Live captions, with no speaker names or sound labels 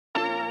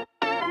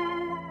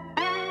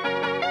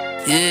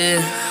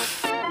Yeah.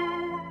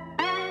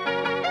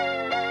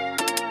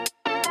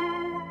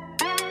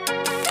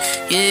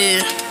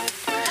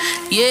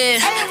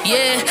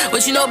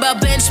 What you know about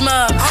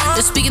Benchmark?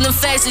 They're speaking the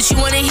facts that you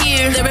wanna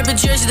hear. They rep a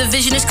jersey, the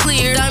vision is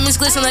clear. Diamonds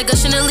glisten like a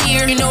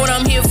chandelier. You know what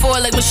I'm here for,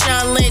 like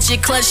Marshawn Lynch.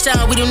 At clutch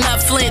time, we do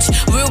not flinch.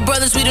 Real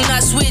brothers, we do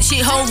not switch.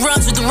 Hit home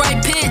runs with the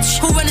right pitch.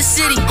 Who run the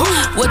city?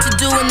 What to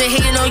do when they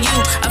hating on you?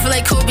 I feel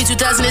like Kobe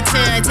 2010.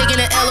 I taking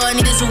an L, all I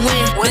need is a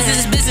win.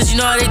 Business is business, you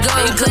know how they go.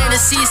 You playing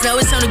the seats, now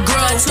it's time to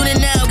grow. Tune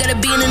in now, gotta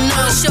be in the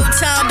know.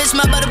 Showtime, bitch,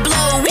 my about to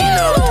blow. We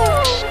know.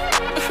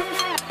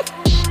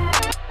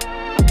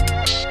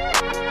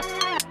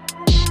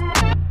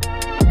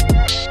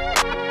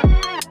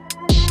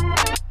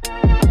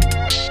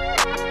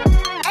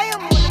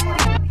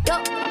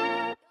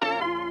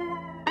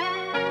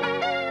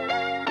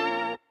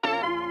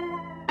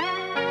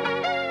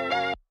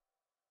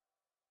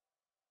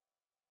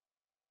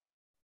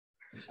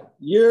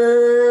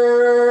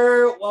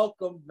 You're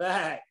welcome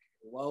back.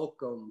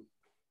 Welcome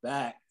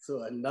back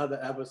to another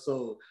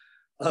episode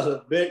of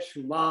the Bench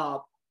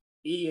Mob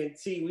ENT.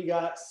 We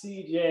got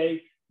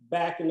CJ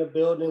back in the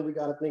building. We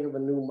got to think of a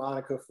new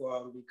moniker for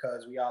him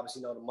because we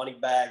obviously know the money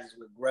bags is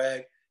with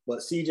Greg. But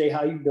CJ,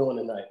 how you doing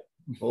tonight?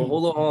 Well,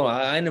 hold on.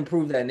 I didn't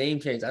approve that name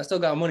change. I still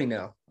got money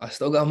now.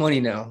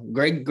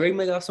 Greg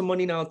may got some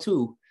money now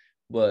too,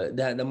 but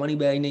the money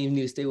bag names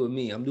need to stay with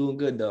me. I'm doing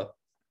good though.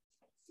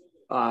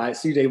 All right,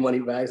 CJ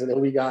Moneybags, and then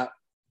we got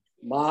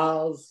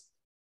Miles,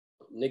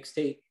 Nick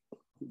Tate,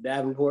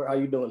 Davenport. How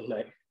you doing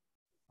tonight?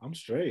 I'm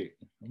straight.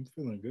 I'm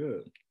feeling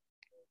good.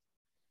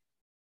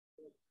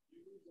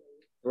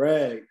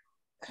 Greg,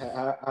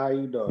 how are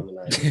you doing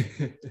tonight?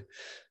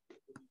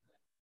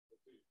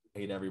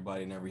 Hate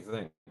everybody and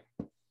everything.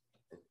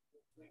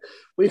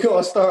 We're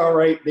going to start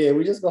right there.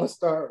 We're just going to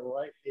start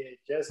right there. It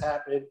just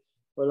happened.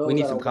 We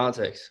need some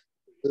context.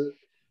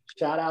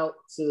 Shout out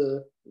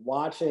to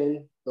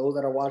those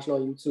that are watching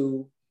on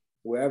YouTube,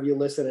 wherever you're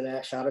listening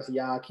at. Shout out to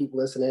y'all. Keep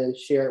listening.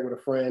 Share it with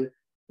a friend.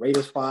 Rate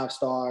us 5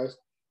 stars.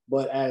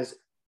 But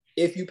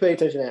if you pay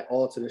attention at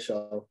all to the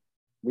show,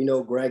 we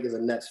know Greg is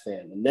a Nets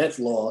fan. The Nets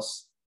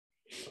lost.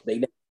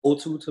 They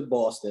 0-2 to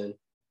Boston.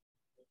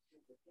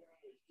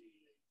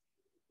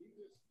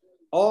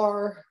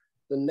 Are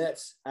the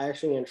Nets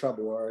actually in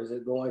trouble, or is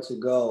it going to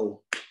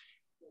go?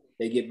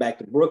 They get back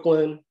to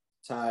Brooklyn,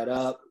 tie it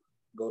up,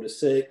 go to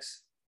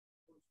 6.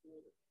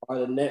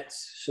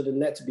 Should the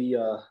Nets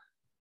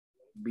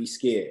be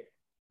scared?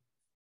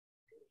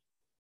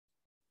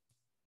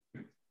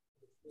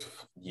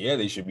 Yeah,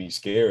 they should be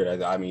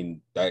scared. I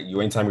mean,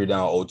 anytime you're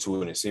down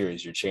 0-2 in a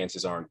series, your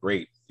chances aren't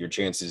great. Your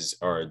chances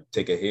are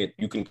take a hit.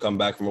 You can come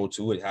back from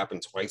 0-2. It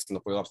happened twice in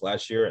the playoffs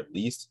last year, at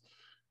least.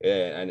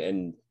 Yeah,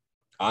 and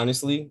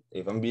honestly,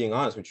 if I'm being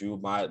honest with you,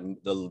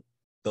 the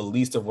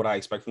least of what I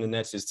expect from the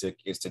Nets is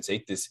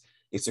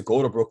to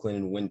go to Brooklyn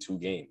and win 2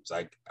 games.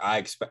 Like I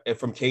expect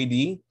from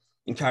KD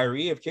and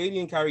Kyrie. If KD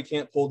and Kyrie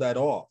can't pull that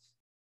off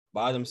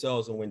by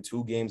themselves and win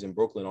 2 games in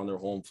Brooklyn on their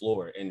home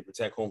floor and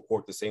protect home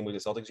court the same way the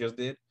Celtics just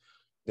did,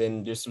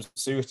 then there's some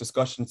serious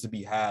discussions to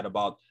be had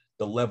about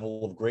the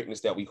level of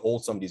greatness that we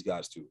hold some of these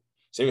guys to.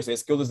 Seriously, as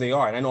skilled as they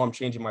are, and I know I'm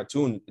changing my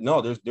tune.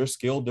 No, they're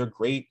skilled, they're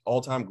great,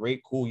 all-time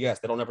great, cool. Yes,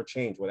 they don't ever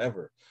change,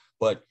 whatever.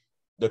 But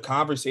the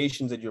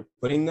conversations that you're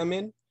putting them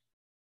in,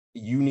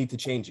 you need to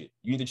change it.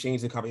 You need to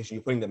change the conversation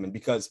you're putting them in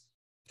because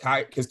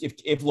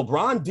if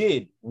LeBron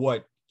did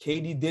what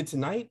KD did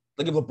tonight,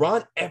 like if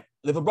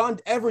LeBron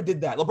ever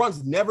did that,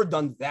 LeBron's never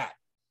done that,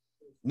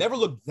 never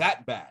looked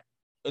that bad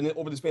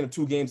over the span of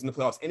 2 games in the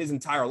playoffs in his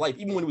entire life,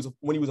 even when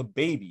he was a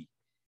baby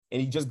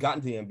and he just got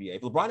into the NBA.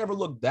 If LeBron ever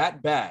looked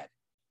that bad,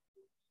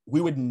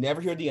 we would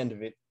never hear the end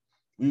of it.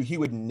 He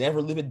would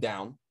never live it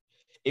down.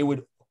 It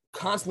would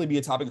constantly be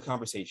a topic of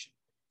conversation.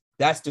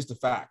 That's just the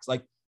facts.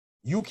 Like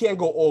you can't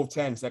go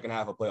 0-10 second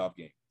half of a playoff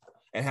game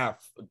and have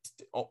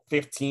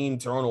 15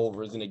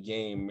 turnovers in a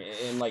game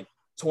and like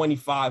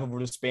 25 over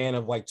the span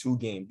of like 2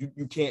 games.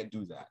 You can't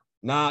do that.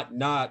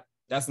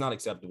 That's not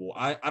acceptable.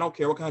 I don't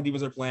care what kind of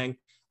defense they're playing.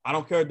 I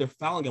don't care if they're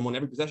fouling him on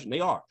every possession.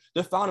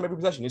 They're fouling him every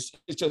possession.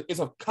 It's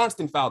a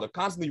constant foul. They're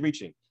constantly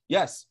reaching.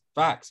 Yes,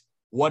 facts,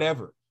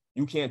 whatever.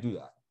 You can't do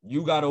that.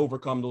 You got to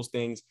overcome those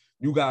things.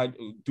 You got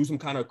to do some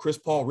kind of Chris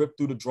Paul rip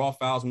through the draw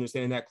fouls when they're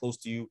standing that close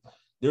to you.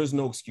 There's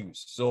no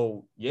excuse.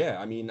 So, yeah,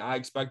 I mean, I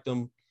expect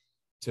them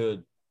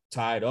to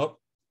tie it up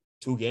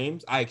 2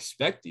 games. I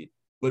expect it.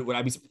 But would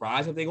I be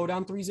surprised if they go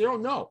down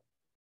 3-0? No.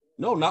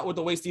 No, not with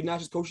the way Steve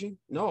Nash is coaching.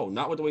 No,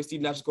 not with the way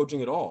Steve Nash is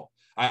coaching at all.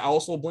 I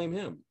also blame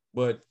him.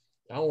 But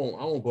I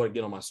won't go to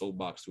get on my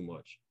soapbox too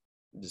much.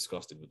 I'm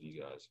disgusted with these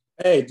guys.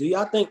 Hey, do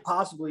y'all think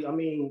possibly, I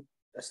mean,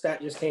 a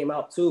stat just came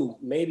out too.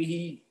 Maybe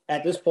he,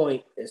 at this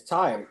point, is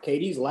tired.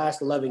 KD's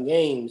last 11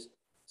 games,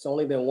 it's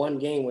only been 1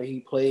 game where he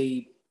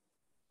played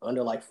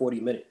under like 40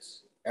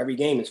 minutes. Every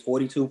game is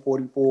 42,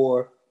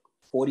 44,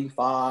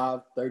 45,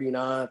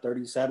 39,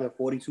 37,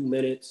 42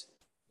 minutes.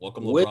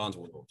 Welcome to LeBron's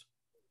world.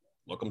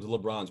 Welcome to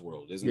LeBron's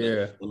world, isn't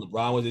it? When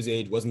LeBron was his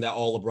age, wasn't that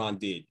all LeBron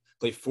did?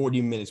 play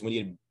 40 minutes when he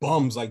had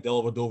bums like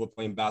Dellavedova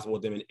playing basketball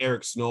with him and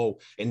Eric Snow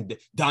and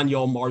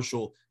Danielle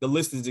Marshall. The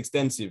list is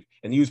extensive.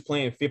 And he was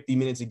playing 50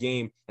 minutes a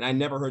game. And I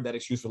never heard that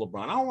excuse for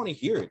LeBron. I don't want to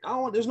hear it.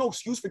 There's no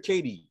excuse for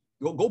KD.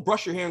 Go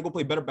brush your hair and go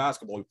play better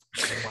basketball.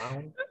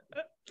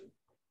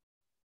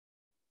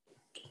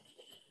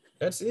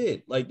 That's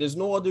it. Like, there's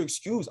no other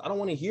excuse. I don't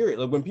want to hear it.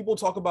 Like, when people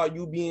talk about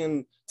you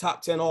being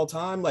top 10 all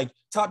time, like,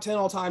 top 10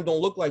 all time don't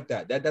look like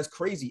that. That's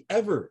crazy.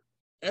 Ever.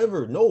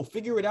 No,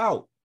 figure it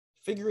out.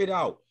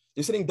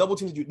 They're sending double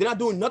teams at you. They're not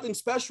doing nothing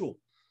special.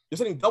 They're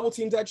sending double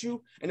teams at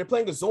you, and they're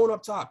playing a zone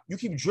up top. You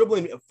keep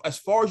dribbling as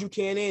far as you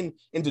can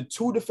into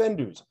two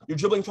defenders. You're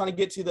dribbling trying to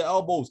get to the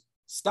elbows.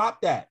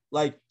 Stop that.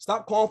 Like,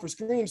 stop calling for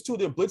screens, too.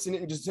 They're blitzing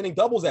it and just sending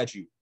doubles at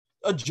you.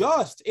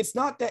 Adjust. It's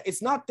not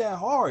that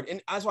hard.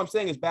 And that's what I'm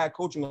saying is bad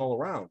coaching all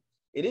around.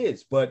 It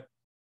is, but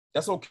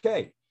that's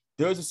okay.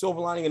 There's a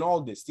silver lining in all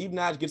of this. Steve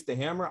Nash gets the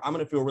hammer. I'm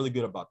going to feel really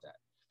good about that.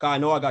 I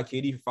know I got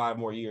KD for 4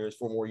 more years,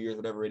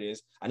 whatever it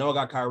is. I know I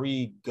got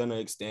Kyrie going to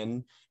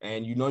extend,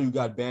 and you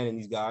got Ben and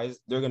these guys.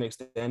 They're going to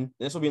extend. And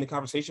this will be in the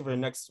conversation for the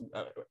next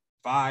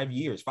 5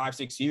 years,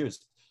 5-6 years.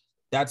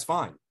 That's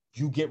fine.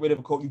 You get rid of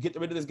a coach. You get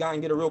rid of this guy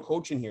and get a real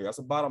coach in here. That's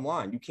the bottom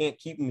line. You can't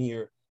keep him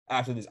here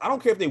after this. I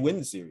don't care if they win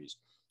the series.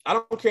 I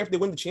don't care if they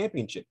win the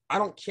championship. I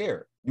don't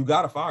care. You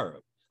got to fire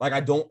him. Like, I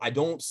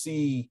don't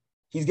see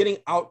he's getting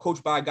out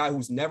coached by a guy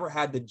who's never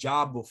had the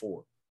job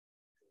before.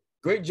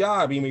 Great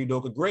job, Ime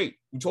Udoka. Great.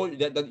 We told you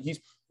that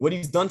what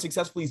he's done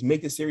successfully is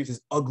make the series as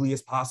ugly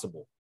as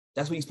possible.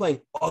 That's what he's playing.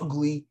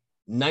 Ugly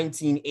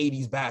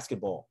 1980s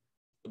basketball.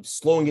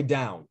 Slowing it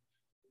down.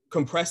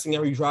 Compressing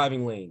every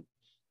driving lane.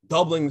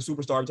 Doubling the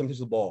superstar every time he touches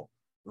the ball.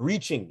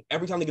 Reaching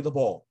every time they get the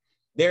ball.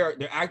 Their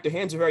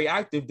hands are very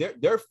active.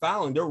 They're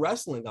fouling. They're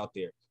wrestling out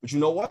there. But you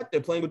know what?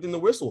 They're playing within the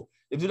whistle.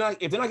 If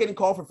they're not getting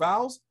called for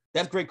fouls,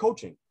 that's great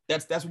coaching.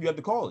 That's what you have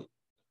to call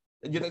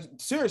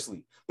it.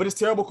 Seriously. But it's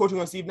terrible coaching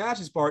on Steve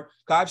Nash's part.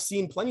 Because I've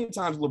seen plenty of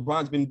times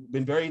LeBron's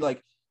been very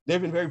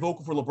they've been very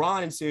vocal for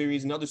LeBron in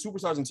series and other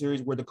superstars in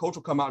series where the coach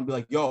will come out and be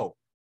like, yo,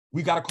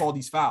 we got to call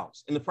these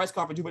fouls. In the press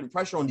conference, you're putting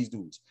pressure on these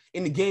dudes.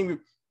 In the game,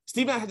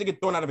 Steve Nash has to get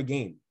thrown out of a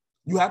game.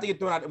 You have to get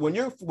thrown out. When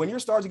your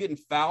stars are getting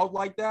fouled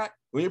like that,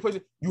 when you're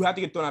playing, you have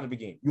to get thrown out of the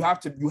game. You have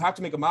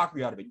to make a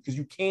mockery out of it because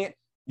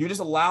you're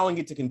just allowing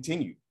it to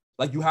continue.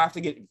 Like, you have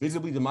to get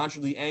visibly,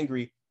 demonstrably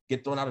angry,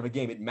 get thrown out of a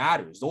game. It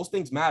matters. Those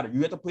things matter.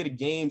 You have to play the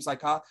game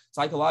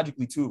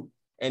psychologically too.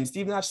 And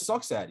Steve Nash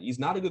sucks at it. He's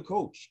not a good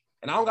coach.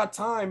 And I don't got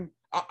time.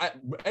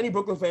 Any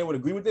Brooklyn fan would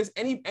agree with this.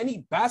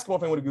 Any basketball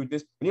fan would agree with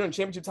this. When you're on a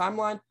championship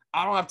timeline,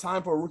 I don't have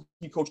time for a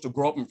rookie coach to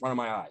grow up in front of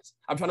my eyes.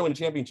 I'm trying to win a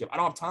championship. I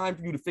don't have time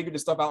for you to figure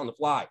this stuff out on the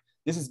fly.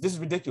 This is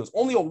ridiculous.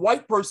 Only a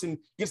white person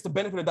gets the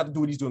benefit of that to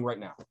do what he's doing right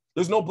now.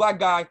 There's no black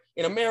guy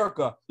in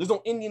America. There's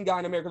no Indian guy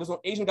in America. There's no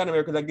Asian guy in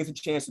America that gets a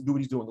chance to do what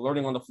he's doing,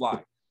 learning on the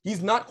fly.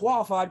 He's not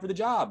qualified for the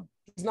job.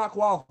 He's not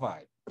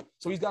qualified.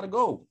 So he's got to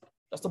go.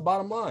 That's the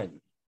bottom line.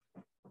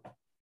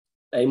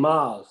 Hey,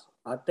 Miles,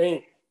 I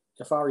think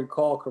if I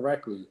recall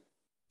correctly,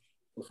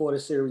 before the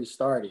series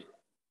started,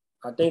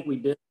 I think we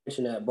did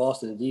mention that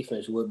Boston's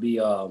defense would be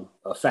a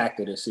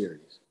factor this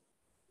series.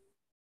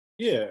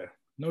 Yeah,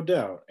 no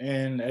doubt.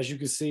 And as you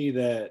can see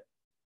that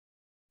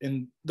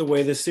in the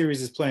way this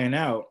series is playing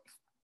out,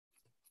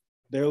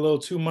 they're a little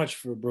too much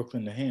for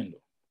Brooklyn to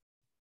handle.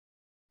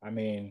 I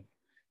mean,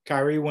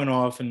 Kyrie went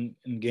off in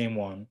game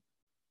one,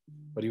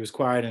 but he was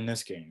quiet in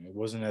this game. It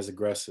wasn't as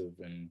aggressive.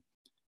 And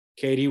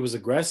KD was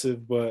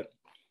aggressive, but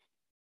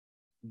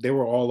they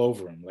were all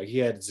over him. Like, he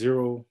had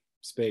zero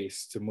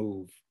space to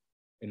move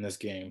in this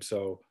game.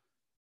 So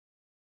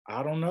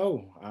I don't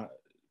know.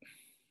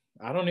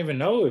 I don't even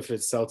know if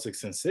it's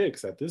Celtics in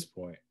 6 at this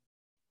point.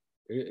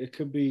 It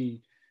could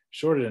be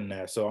shorter than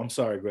that. So I'm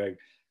sorry, Greg.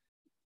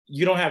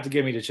 You don't have to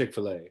get me to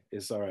Chick-fil-A.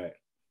 It's all right.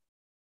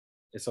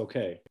 It's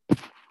okay.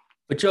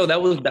 But Joe,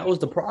 that was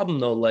the problem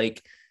though.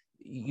 Like,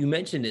 you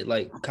mentioned it,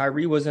 like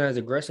Kyrie wasn't as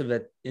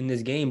aggressive in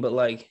this game, but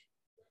like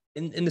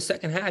in the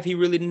second half, he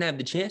really didn't have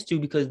the chance to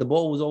because the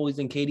ball was always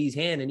in KD's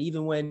hand. And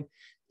even when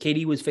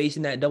KD was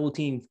facing that double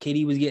team,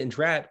 KD was getting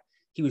trapped.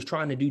 He was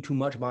trying to do too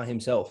much by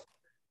himself.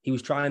 He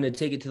was trying to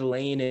take it to the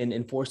lane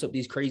and force up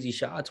these crazy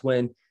shots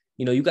when,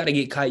 you know, you got to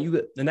get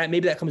Kyrie. And that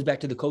maybe that comes back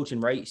to the coaching,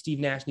 right? Steve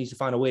Nash needs to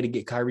find a way to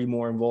get Kyrie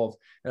more involved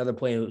and other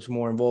players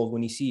more involved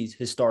when he sees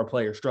his star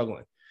player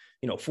struggling.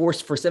 You know,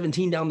 forced for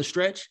 17 down the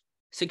stretch,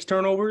 6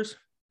 turnovers.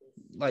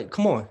 Like,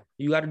 come on.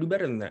 You got to do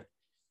better than that.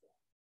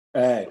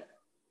 Hey,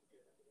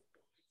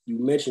 you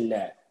mentioned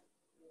that.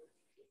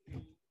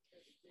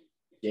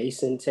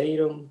 Jason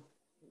Tatum,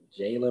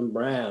 Jaylen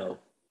Brown.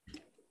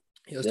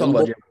 Yeah, let's talk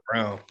about Jaylen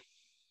Brown.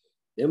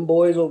 Them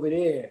boys over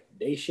there,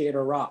 they share the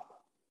rock.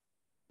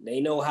 They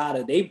know how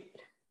to.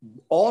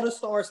 All the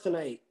stars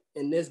tonight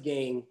in this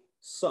game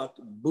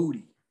sucked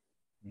booty.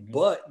 Mm-hmm.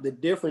 But the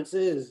difference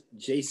is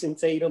Jason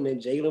Tatum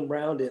and Jaylen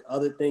Brown did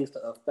other things to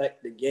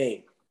affect the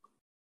game.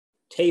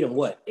 Tatum,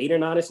 8 or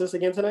 9 assists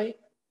again tonight?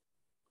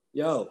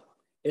 Yo,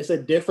 it's a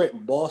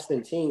different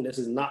Boston team. This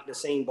is not the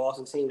same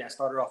Boston team that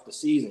started off the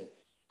season.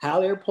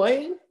 How they're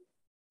playing,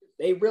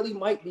 they really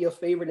might be a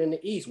favorite in the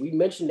East. We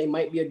mentioned they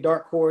might be a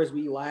dark horse.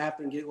 We laughed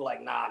and giggled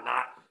like, nah,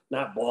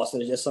 not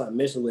Boston. It's just something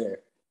missing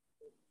there.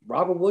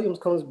 Robert Williams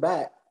comes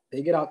back.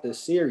 They get out this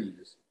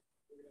series.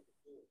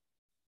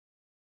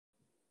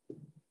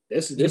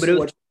 This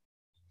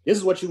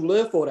is what you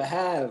live for, to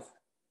have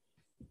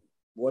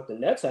what the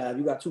Nets have.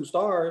 You got 2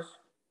 stars.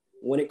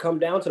 When it come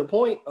down to the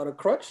point of the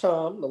crunch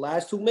time, the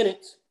last 2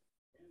 minutes,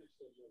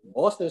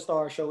 Boston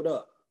stars showed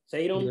up.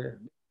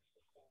 Tatum,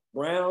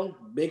 Brown,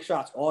 big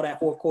shots, all that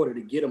fourth quarter to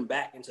get them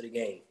back into the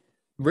game.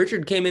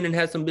 Richard came in and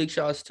had some big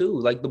shots too.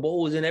 Like the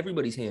ball was in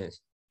everybody's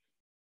hands.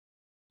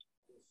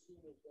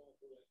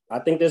 I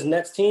think this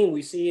next team,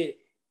 we see it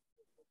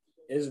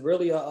is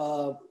really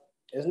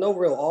there's no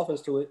real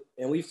offense to it.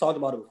 And we've talked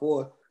about it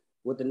before.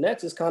 With the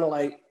Nets, it's kind of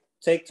like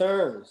take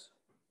turns.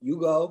 You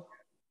go,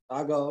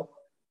 I go.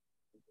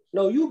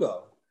 No, you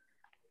go.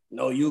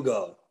 No, you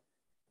go.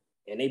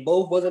 And they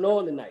both wasn't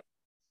on tonight.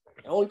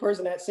 The only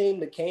person that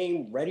seemed to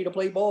came ready to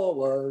play ball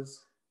was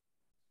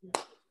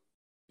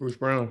Bruce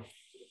Brown.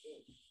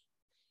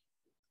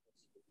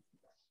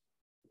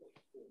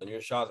 When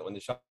the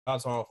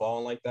shots aren't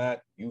falling like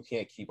that, you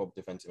can't keep up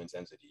defensive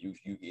intensity.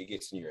 It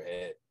gets in your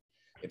head.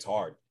 It's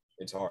hard.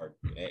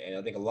 And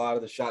I think a lot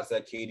of the shots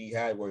that KD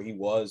had where he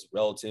was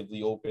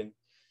relatively open,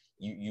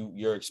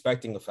 you're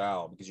expecting a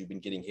foul because you've been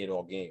getting hit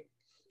all game.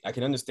 I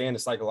can understand the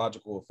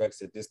psychological effects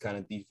that this kind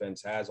of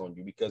defense has on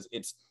you because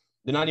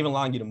they're not even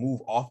allowing you to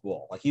move off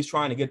ball. Like he's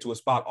trying to get to a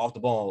spot off the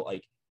ball,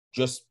 like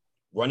just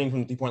running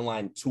from the 3-point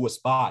line to a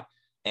spot.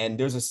 And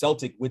there's a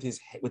Celtic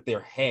with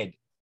their head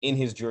in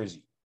his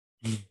jersey.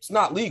 It's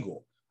not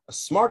legal. A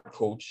smart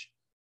coach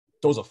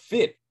throws a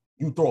fit.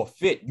 You throw a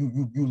fit.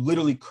 You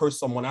literally curse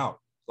someone out.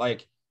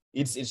 Like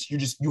you have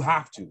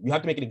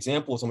to make an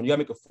example of someone. You got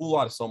to make a fool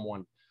out of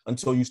someone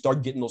until you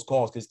start getting those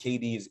calls because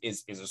KD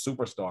is a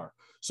superstar.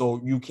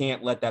 So you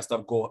can't let that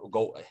stuff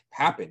go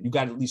happen. You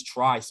got to at least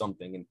try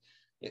something. And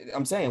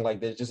I'm saying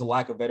like there's just a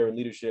lack of veteran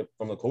leadership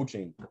from the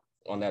coaching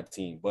on that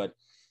team. But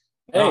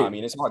I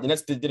mean, it's hard. The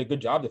Nets did a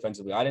good job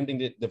defensively. I didn't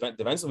think that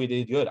defensively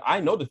they did good. I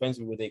know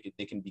defensively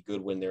they can be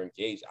good when they're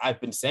engaged. I've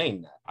been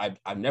saying that.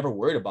 I've never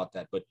worried about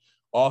that. But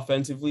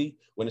offensively,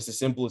 when it's as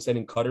simple as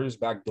sending cutters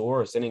back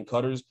door or sending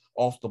cutters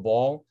off the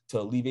ball to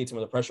alleviate some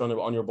of the pressure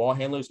on your ball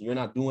handlers, and you're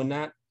not doing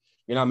that,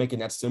 you're not making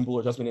that simple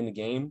adjustment in the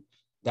game.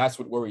 That's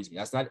what worries me.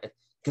 That's not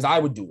because I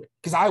would do it.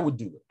 I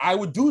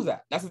would do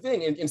that. That's the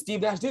thing. And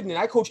Steve Nash didn't. And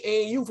I coach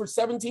AAU for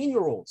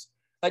 17-year-olds.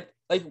 Like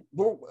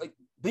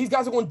these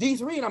guys are going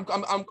D3, and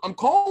I'm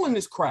calling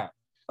this crap.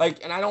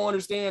 Like, and I don't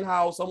understand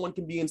how someone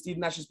can be in Steve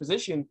Nash's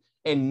position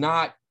and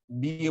not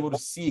be able to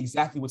see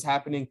exactly what's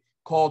happening,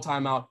 call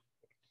timeout.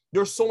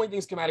 There's so many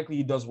things schematically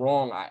he does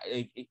wrong.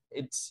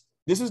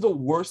 This is the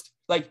worst.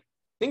 Like,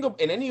 think of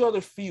in any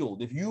other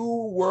field, if you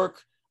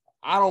work,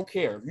 I don't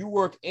care. If you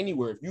work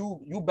anywhere, if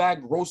you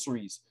bag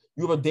groceries,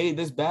 you have a day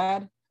this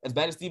bad, as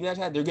bad as Steve Nash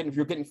had, you're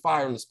getting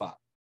fired on the spot.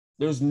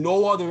 There's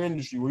no other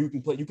industry where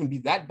you can be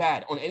that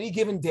bad on any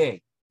given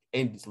day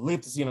and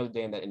live to see another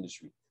day in that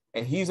industry.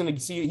 And he's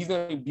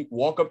gonna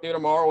walk up there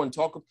tomorrow and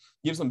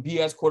give some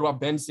BS quote about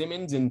Ben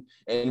Simmons, and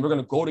we're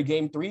gonna go to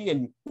game 3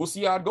 and we'll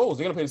see how it goes.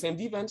 They're gonna play the same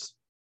defense.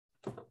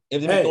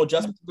 If they make no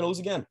adjustments, they're gonna lose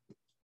again.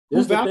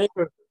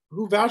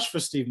 Who vouched for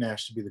Steve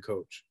Nash to be the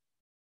coach?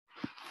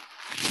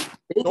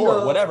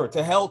 Sure, whatever.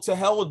 To hell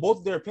with both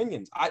of their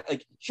opinions.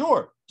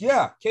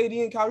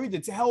 KD and Kyrie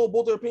did. To hell with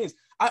both their opinions.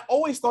 I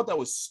always thought that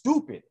was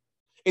stupid.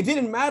 It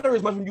didn't matter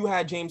as much when you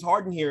had James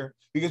Harden here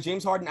because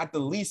James Harden at the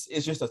least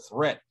is just a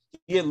threat.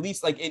 He at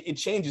least it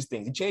changes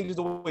things. It changes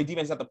the way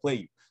defense have to play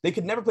you. They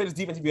could never play this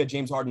defense if you had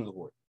James Harden on the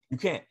court. You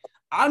can't.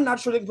 I'm not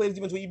sure they can play this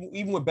defense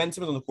even with Ben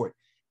Simmons on the court.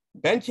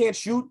 Ben can't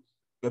shoot,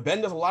 but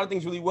Ben does a lot of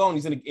things really well.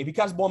 And if he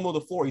catches the ball in the middle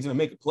of the floor, he's gonna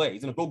make a play.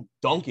 He's gonna go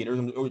dunk it,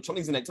 or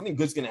something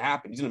good's gonna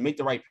happen. He's gonna make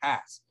the right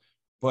pass.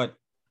 But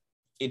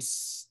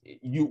that's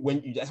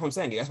what I'm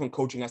saying. That's when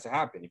coaching has to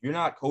happen. If you're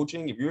not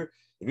coaching, if you're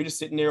just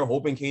sitting there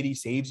hoping KD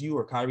saves you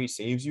or Kyrie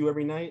saves you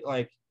every night,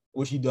 like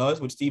which he does,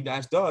 which Steve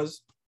Nash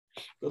does,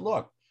 good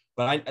luck.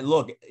 But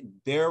look,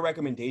 their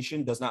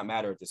recommendation does not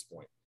matter at this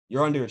point.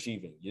 You're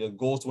underachieving. Your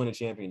goal is to win a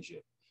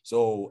championship.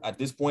 So at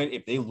this point,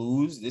 if they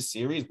lose this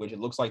series, which it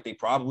looks like they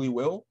probably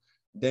will,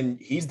 then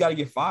he's got to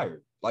get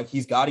fired. Like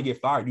he's got to get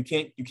fired. You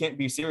can't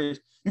be serious.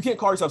 You can't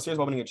call yourself serious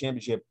about winning a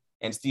championship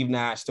and Steve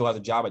Nash still has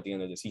a job at the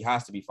end of this. He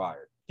has to be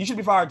fired. He should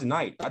be fired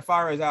tonight. I'd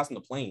fire his ass on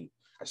the plane.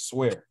 I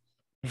swear.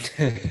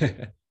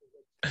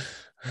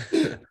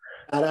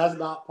 That's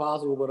not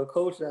possible. But a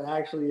coach that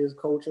actually is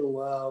coaching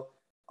well,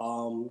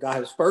 got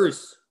his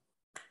first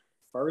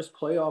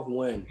playoff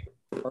win,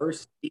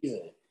 first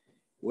season.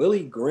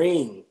 Willie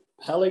Green,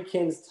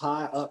 Pelicans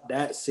tie up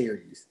that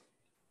series.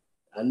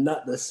 And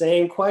not the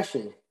same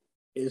question.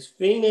 Is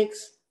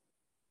Phoenix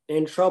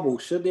in trouble?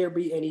 Should there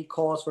be any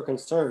cause for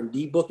concern?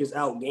 D-Book is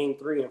out game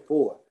 3 and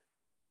 4.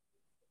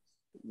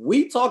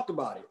 We talked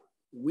about it.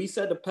 We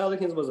said the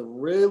Pelicans was a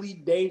really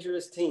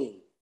dangerous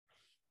team.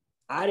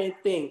 I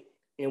didn't think,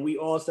 and we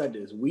all said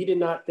this, we did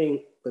not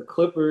think the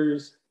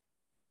Clippers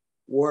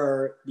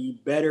were the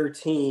better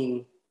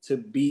team to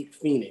beat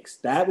Phoenix.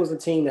 That was a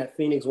team that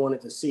Phoenix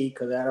wanted to see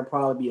because that'll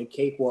probably be a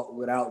cakewalk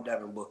without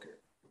Devin Booker.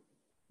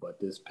 But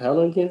this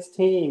Pelicans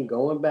team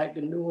going back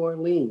to New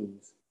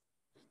Orleans,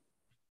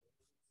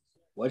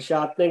 what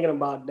y'all thinking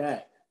about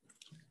that?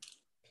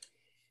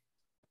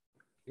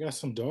 You got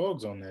some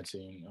dogs on that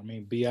team. I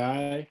mean,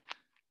 BI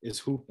is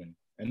hooping.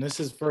 And this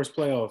is his first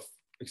playoff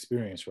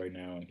experience right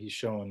now. And he's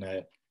showing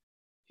that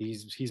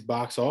he's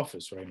box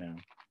office right now.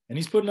 And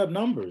he's putting up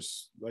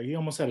numbers. Like, he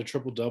almost had a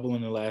triple-double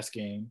in the last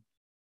game.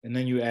 And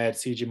then you add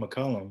CJ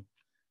McCollum.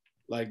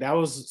 Like, that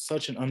was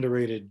such an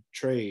underrated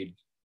trade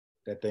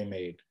that they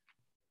made.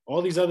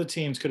 All these other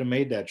teams could have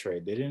made that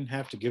trade. They didn't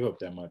have to give up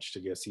that much to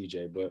get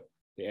CJ, but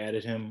they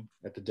added him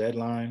at the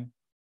deadline.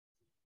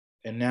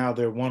 And now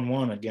they're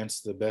 1-1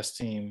 against the best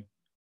team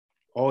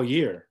all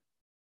year.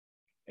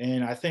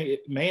 And I think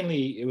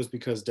mainly it was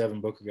because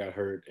Devin Booker got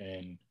hurt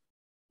and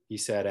he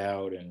sat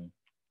out. And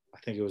I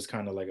think it was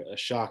kind of like a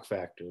shock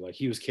factor. Like,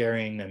 he was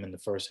carrying them in the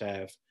first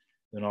half.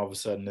 Then all of a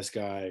sudden this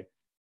guy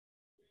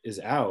is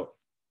out.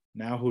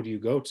 Now who do you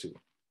go to?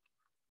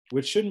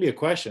 Which shouldn't be a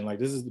question. Like,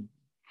 this is the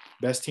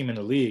best team in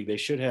the league. They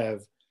should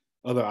have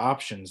other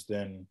options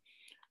than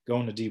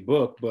going to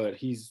D-Book, but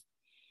he's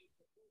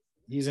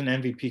an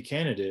MVP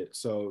candidate,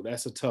 so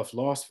that's a tough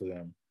loss for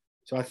them.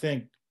 So I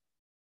think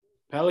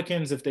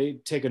Pelicans, if they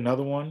take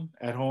another one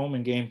at home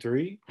in game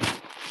 3,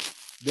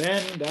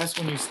 then that's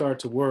when you start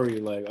to worry,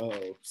 like,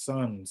 oh,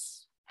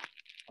 Suns,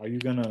 are you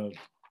going to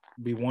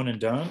be one and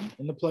done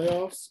in the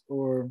playoffs,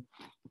 or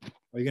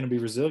are you going to be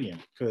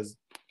resilient? Because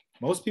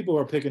most people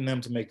are picking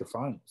them to make the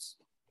finals.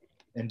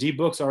 And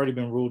D-Book's already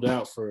been ruled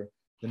out for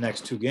the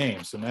next 2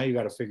 games. So now you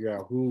got to figure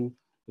out who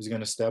is going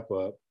to step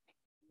up.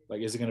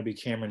 Like, is it going to be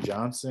Cameron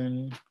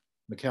Johnson?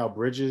 Mikal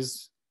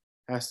Bridges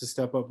has to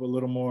step up a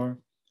little more.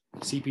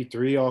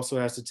 CP3 also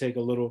has to take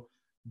a little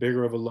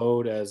bigger of a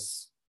load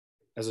as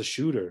a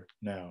shooter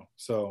now.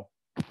 So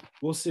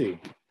we'll see.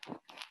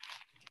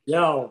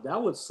 Yo,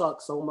 that would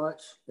suck so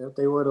much if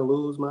they were to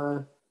lose,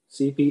 man.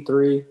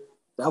 CP3,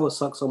 that would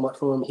suck so much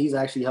for him. He's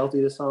actually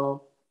healthy this time.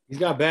 He's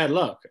got bad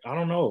luck. I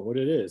don't know what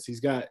it is. He's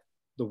got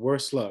the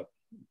worst luck.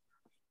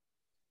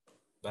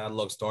 Bad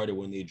luck started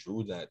when they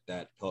drew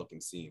that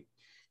Pelicans team.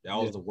 That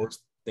was the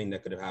worst thing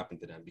that could have happened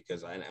to them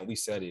because, and we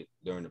said it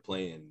during the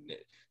play-in,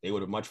 they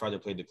would have much rather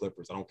played the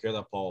Clippers. I don't care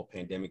that Paul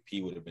Pandemic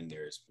P would have been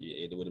there.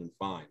 It would have been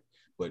fine.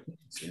 But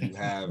when you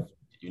have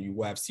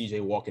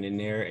CJ walking in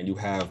there and you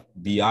have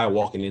BI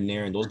walking in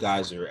there, and those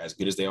guys are as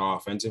good as they are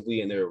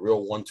offensively, and they're a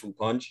real 1-2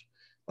 punch,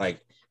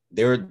 like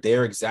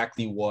they're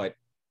exactly what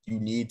you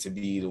need to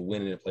be to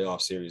win in a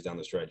playoff series down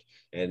the stretch.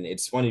 And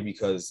it's funny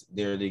because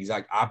they're the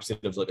exact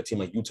opposite of like a team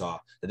like Utah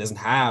that doesn't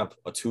have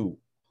a 2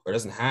 or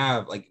doesn't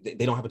have, like,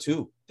 they don't have a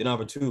 2. They don't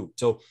have a 2.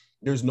 So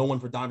there's no one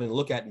for Donovan to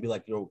look at and be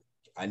like,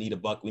 I need a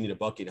bucket. We need a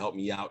bucket. Help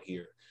me out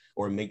here.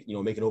 Or make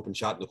an open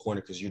shot in the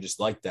corner because you're just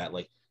like that.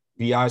 Like,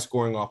 BI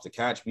scoring off the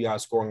catch, BI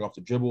scoring off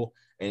the dribble,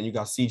 and you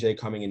got CJ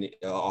coming in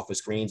off the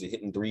screens and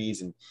hitting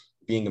threes and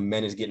being a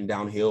menace, getting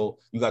downhill.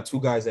 You got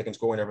 2 guys that can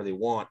score whenever they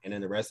want, and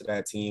then the rest of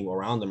that team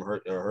around them,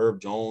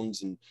 Herb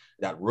Jones and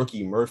that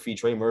rookie Murphy.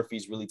 Trey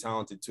Murphy's really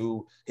talented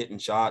too, hitting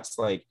shots.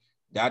 Like,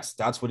 that's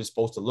what it's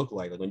supposed to look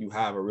like when you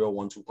have a real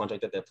 1-2 punch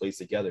like that plays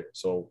together.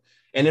 So,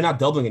 and they're not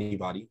doubling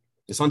anybody.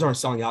 The Suns aren't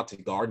selling out to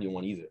guard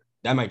anyone either.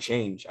 That might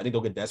change. I think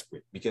they'll get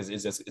desperate because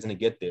it's going to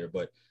get there.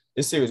 But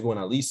this series is going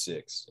at least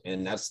 6,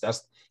 and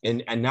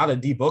and now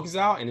that D-Book is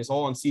out and it's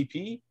all on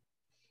CP,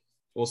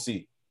 we'll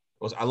see.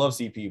 I love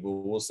CP,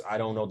 but I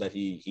don't know that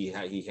he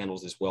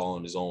handles this well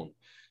on his own.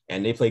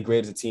 And they play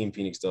great as a team,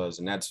 Phoenix does,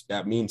 and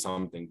that means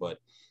something. But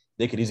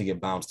they could easily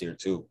get bounced here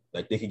too.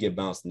 Like, they could get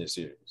bounced in this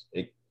series.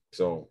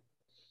 So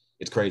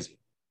it's crazy.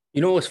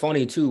 You know what's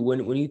funny too,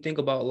 when you think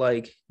about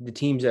like the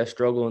teams that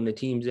struggle and the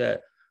teams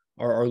that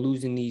are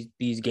losing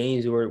these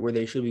games where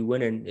they should be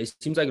winning, it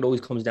seems like it always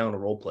comes down to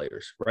role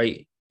players,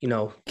 right? You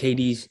know,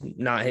 KD's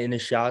not hitting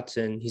his shots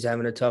and he's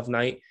having a tough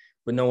night,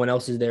 but no one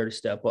else is there to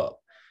step up.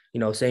 You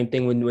know, same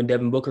thing when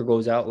Devin Booker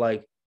goes out,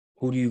 like,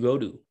 who do you go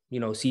to? You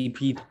know,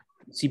 CP3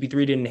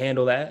 didn't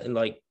handle that, and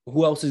like,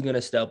 who else is going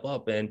to step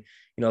up? And,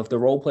 you know, if the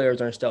role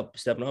players aren't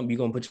stepping up, you're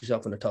going to put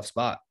yourself in a tough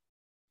spot.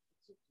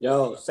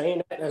 Yo,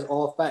 saying that's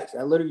all facts.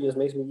 That literally just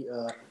makes me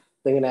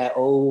thinking that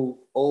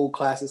old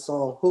classic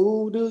song,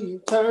 Who Do You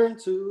Turn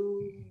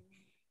To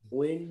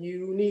When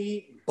You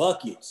Need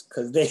Buckets?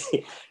 Because they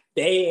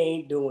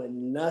ain't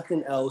doing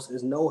nothing else.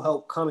 There's no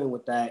help coming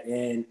with that.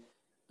 And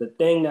the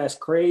thing that's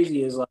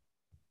crazy is, like,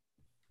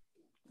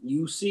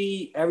 you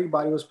see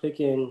everybody was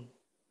picking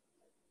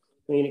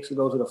Phoenix to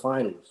go to the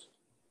finals.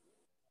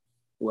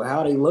 Well,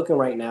 how they looking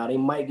right now, they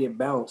might get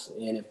bounced.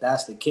 And if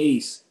that's the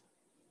case,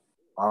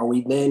 are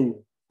we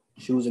then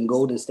choosing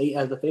Golden State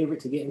as the favorite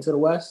to get into the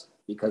West?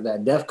 Because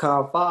that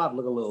DEFCON 5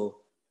 look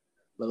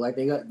like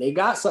they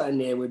got something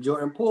there with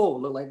Jordan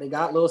Poole. Look like they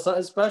got a little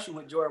something special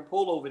with Jordan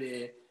Poole over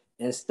there.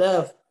 And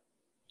Steph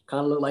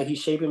kind of look like he's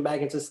shaping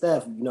back into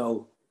Steph. You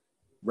know,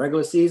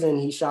 regular season,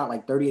 he shot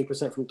like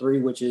 38% from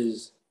 3, which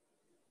is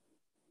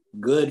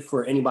good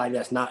for anybody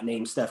that's not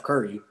named Steph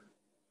Curry.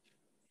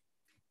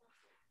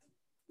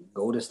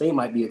 Golden State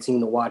might be a team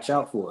to watch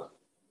out for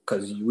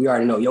because we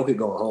already know Jokic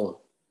going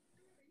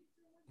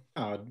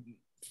home.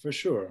 For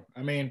sure.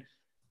 I mean,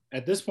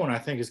 at this point, I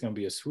think it's going to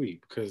be a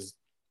sweep because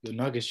the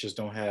Nuggets just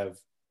don't have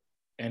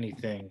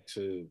anything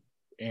to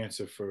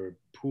answer for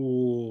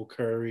Poole,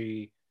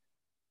 Curry,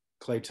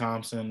 Klay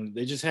Thompson.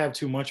 They just have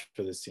too much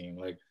for this team.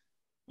 Like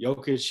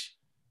Jokic,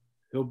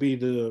 he'll be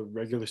the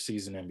regular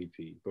season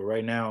MVP. But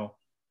right now,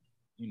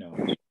 you know,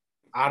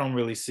 I don't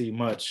really see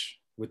much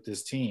with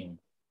this team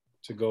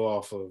to go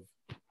off of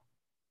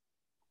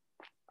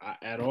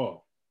at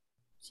all.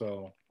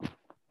 So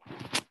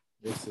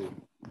we'll see.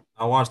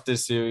 I watched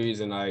this series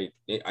and I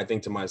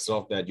think to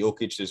myself that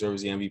Jokic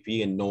deserves the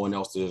MVP and no one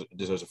else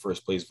deserves a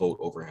first place vote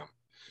over him.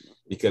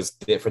 Because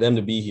for them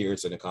to be here,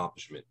 it's an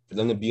accomplishment. For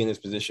them to be in this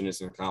position,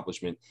 it's an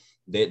accomplishment.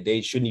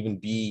 They shouldn't even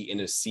be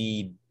in a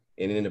seed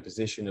and in a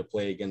position to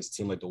play against a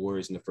team like the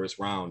Warriors in the first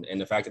round. And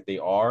the fact that they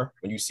are,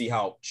 when you see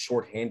how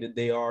shorthanded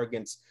they are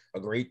against a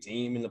great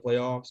team in the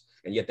playoffs,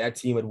 and yet that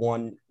team had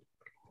won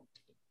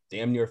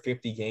damn near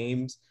 50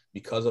 games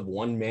because of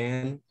one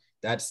man,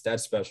 that's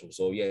special.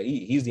 So, yeah,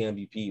 he's the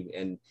MVP.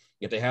 And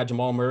if they had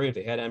Jamal Murray, if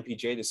they had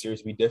MPJ, the series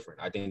would be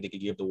different. I think they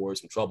could give the Warriors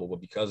some trouble.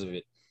 But because of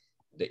it,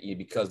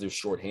 because they're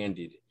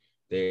shorthanded,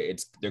 they're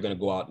going to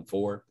go out in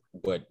 4.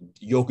 But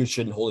Jokic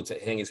shouldn't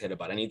hang his head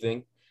about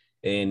anything.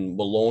 And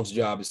Malone's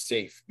job is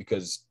safe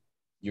because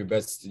your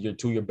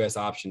two of your best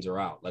options are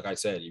out. Like I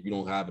said, if you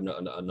don't have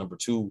a number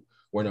 2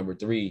 or number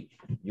 3,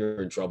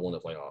 you're in trouble in the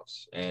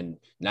playoffs. And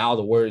now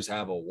the Warriors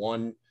have a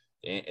 1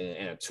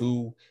 and a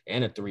 2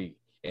 and a 3.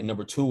 And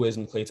number 2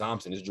 isn't Klay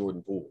Thompson, it's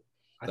Jordan Poole.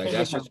 Like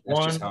that's just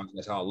how it's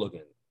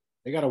looking.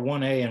 They got a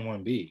 1A and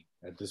 1B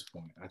at this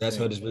point. That's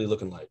what it's really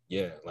looking like.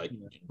 Yeah, like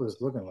what it's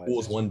looking like.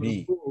 Poole's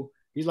 1B.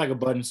 He's like a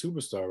budding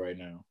superstar right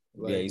now.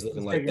 Like, yeah, he's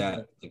looking like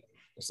that.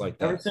 It's like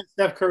that. Ever since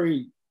Steph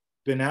Curry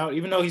been out,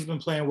 even though he's been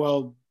playing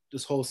well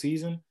this whole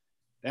season,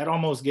 that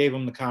almost gave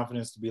him the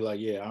confidence to be like,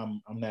 yeah,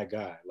 I'm that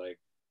guy. Like,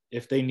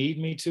 if they need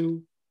me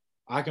to,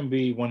 I can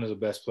be one of the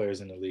best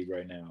players in the league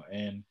right now.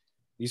 And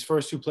these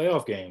first 2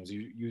 playoff games,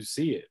 you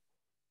see it.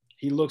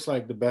 He looks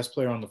like the best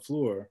player on the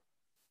floor,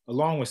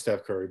 along with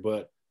Steph Curry.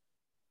 But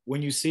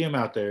when you see him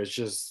out there, it's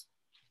just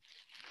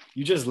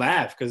you just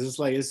laugh because it's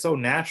like it's so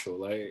natural.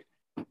 Like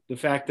the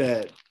fact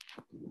that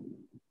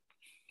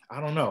I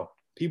don't know,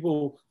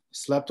 people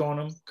slept on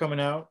him coming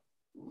out.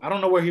 I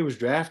don't know where he was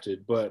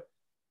drafted, but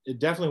it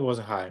definitely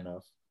wasn't high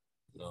enough.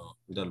 No,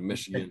 he done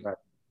Michigan.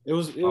 It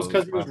was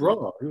because he was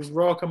raw. He was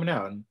raw coming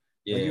out. And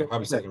yeah,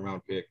 probably second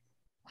round pick.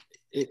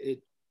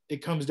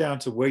 It comes down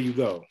to where you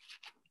go.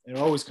 It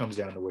always comes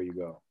down to where you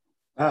go.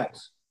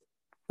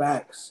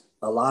 Facts.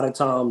 A lot of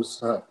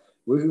times,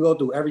 we can go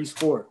through every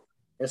sport.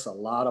 It's a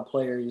lot of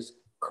players'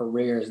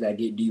 careers that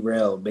get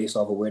derailed based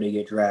off of where they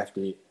get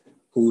drafted,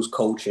 who's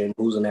coaching,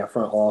 who's in that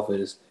front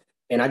office.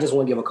 And I just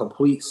want to give a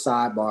complete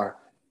sidebar.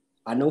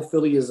 I know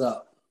Philly is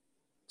up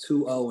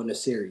 2-0 in the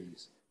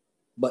series,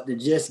 but to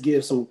just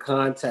give some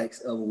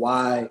context of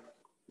why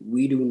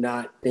we do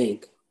not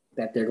think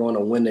that they're going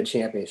to win the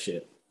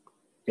championship.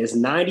 It's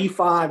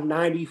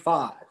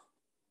 95-95.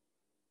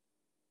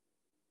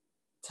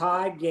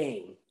 Tie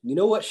game. You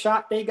know what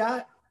shot they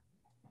got?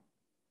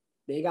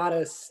 They got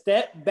a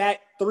step back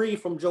 3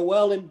 from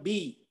Joel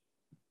Embiid.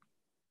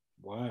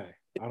 Why?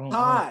 I don't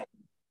know.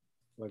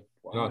 Like,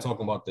 you're not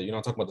talking about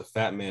the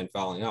fat man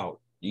fouling out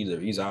either.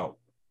 He's out.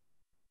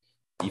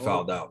 He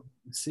fouled out.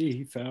 See,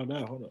 he fouled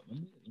out. Hold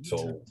on.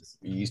 So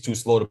he's too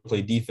slow to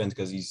play defense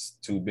because he's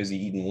too busy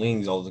eating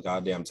wings all the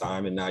goddamn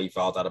time, and now he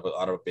fouled out of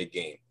a big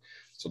game.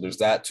 So there's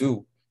that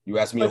too. You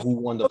asked me who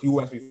won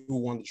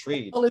the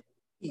trade.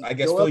 I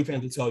guess Philly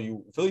fans will tell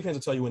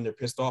you when they're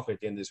pissed off at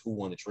the end is who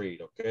won the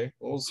trade. Okay,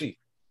 well, we'll see.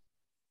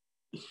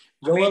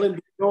 Joel Embiid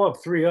go up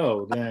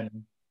 3-0,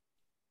 then.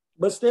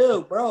 But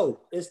still,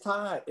 bro, it's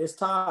tied. It's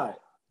tied.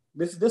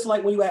 This is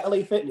like when you at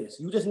LA Fitness.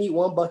 You just need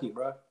one bucket,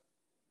 bro.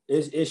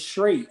 It's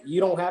straight.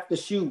 You don't have to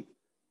shoot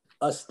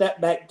a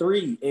step back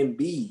 3 and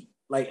Embiid.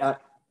 Like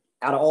out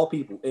of all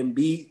people,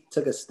 Embiid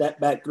took a step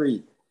back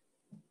 3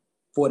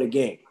 for the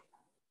game.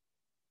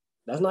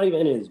 That's not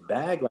even in his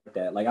bag like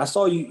that. Like I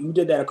saw you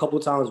did that a couple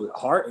times with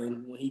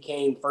Harden when he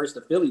came first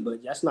to Philly,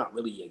 but that's not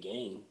really your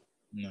game.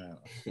 No.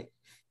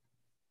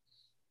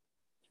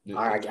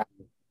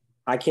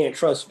 I can't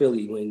trust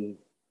Philly when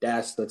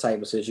that's the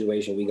type of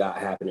situation we got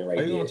happening right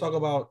now. Are you going to talk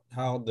about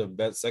how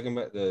the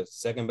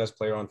second best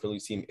player on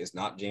Philly's team is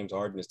not James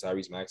Harden, it's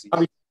Tyrese Maxey?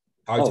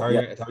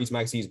 Tyrese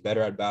Maxey is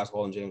better at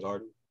basketball than James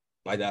Harden.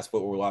 Like that's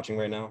what we're watching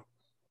right now.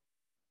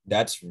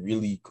 That's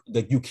really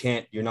like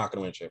you're not going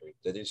to win a championship.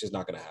 It's just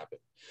not going to happen.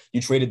 You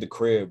traded the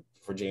crib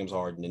for James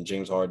Harden, and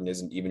James Harden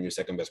isn't even your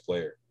second best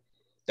player.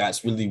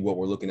 That's really what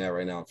we're looking at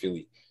right now in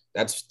Philly.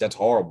 That's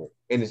horrible,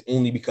 and it's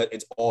only because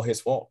it's all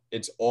his fault.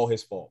 It's all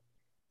his fault.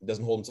 He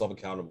doesn't hold himself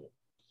accountable,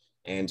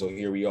 and so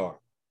here we are.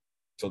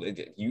 So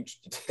you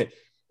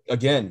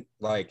again,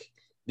 like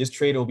this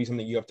trade will be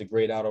something you have to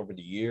grade out over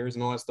the years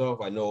and all that stuff.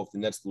 I know if the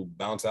Nets will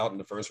bounce out in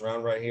the first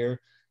round right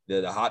here,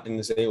 the hot thing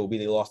to say will be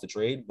they lost the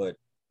trade, but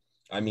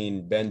I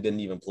mean, Ben didn't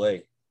even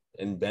play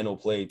and Ben will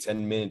play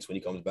 10 minutes when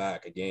he comes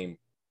back a game.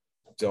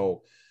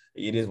 So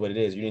it is what it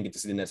is. You didn't get to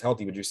see the Nets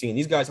healthy, but you're seeing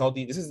these guys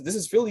healthy. This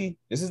is Philly.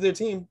 This is their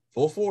team,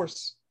 full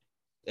force,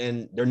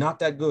 and they're not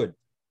that good.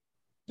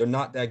 They're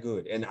not that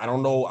good, and I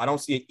don't know. I don't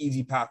see an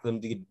easy path for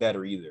them to get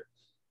better either.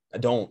 I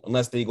don't,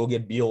 unless they go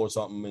get Beal or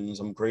something in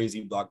some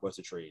crazy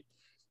blockbuster trade.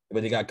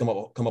 But they got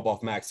to come up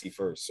off Maxey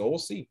first. So we'll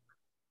see.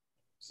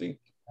 That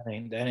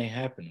ain't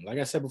happening. Like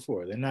I said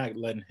before, they're not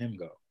letting him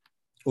go.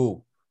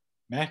 Who?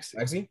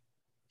 Maxey.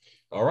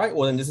 All right.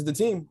 Well, then this is the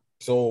team.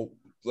 So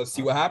let's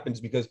see what happens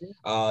because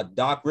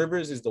Doc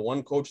Rivers is the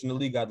one coach in the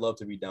league I'd love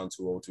to be down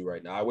 2-0-2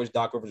 right now. I wish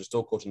Doc Rivers was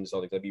still coaching the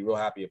Celtics. I'd be real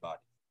happy about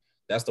it.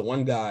 That's the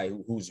one guy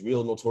who's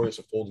real notorious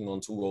for folding on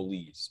 2-0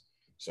 leads.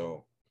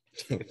 So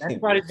if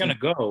anybody's going to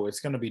go, it's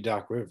going to be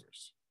Doc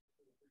Rivers.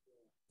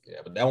 Yeah,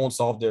 but that won't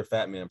solve their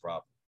fat man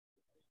problem.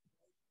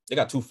 They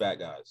got 2 fat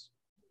guys.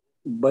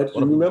 But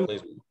you remember,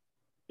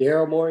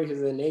 Daryl Morey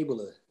is an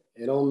enabler.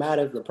 It don't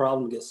matter if the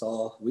problem gets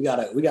solved. We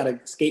gotta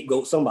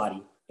scapegoat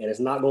somebody, and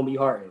it's not gonna be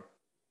Harden.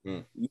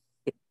 You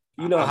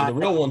know how the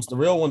real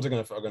ones are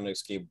gonna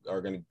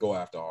go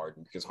after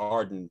Harden because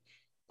Harden,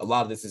 a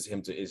lot of this is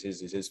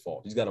his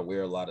fault. He's got to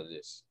wear a lot of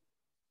this.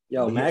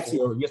 Yo, Maxey,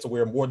 he has to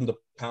wear more than the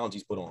pounds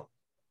he's put on.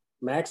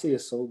 Maxey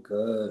is so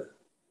good.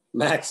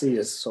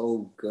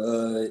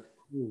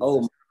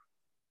 Oh,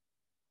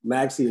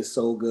 Maxey is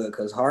so good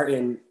because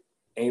Harden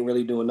ain't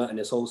really doing nothing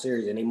this whole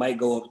series, and they might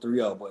go up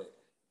 3-0, but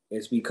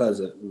it's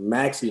because of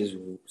Maxey is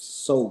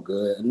so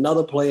good.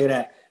 Another player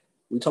that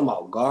we talking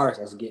about guards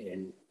that's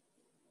getting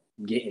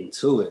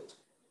to it.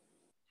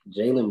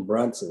 Jalen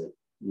Brunson,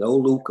 no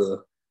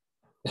Luka.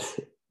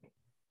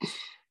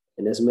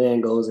 And this man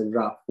goes and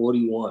dropped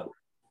 41.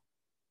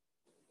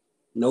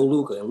 No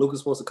Luka, and Luka's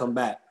supposed to come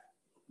back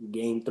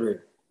game 3.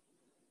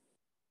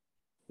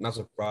 Not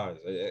surprised.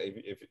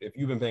 If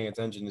you've been paying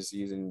attention this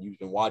season, you've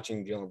been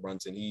watching Jalen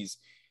Brunson. He's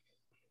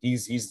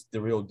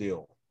the real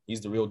deal.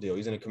 He's the real deal.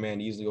 He's in a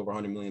command easily over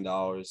 $100 million.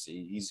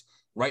 He's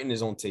writing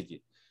his own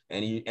ticket,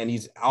 and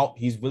he's out.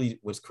 He's really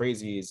what's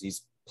crazy is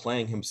he's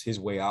playing his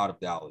way out of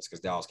Dallas because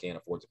Dallas can't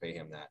afford to pay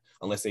him that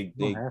unless they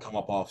come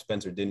up off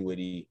Spencer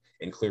Dinwiddie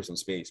and clear some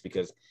space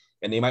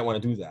and they might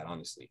want to do that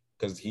honestly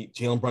because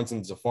Jalen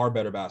Brunson's a far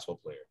better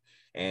basketball player,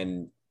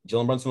 and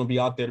Jalen Brunson will be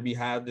out there to be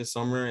had this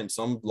summer, and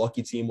some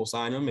lucky team will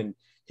sign him and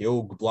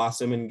he'll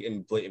blossom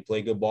and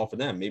play good ball for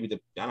them. Maybe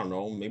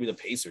the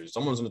Pacers.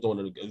 Someone's going to throw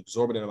an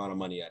exorbitant amount of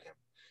money at him.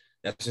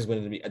 That's just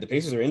going to be – the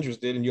Pacers are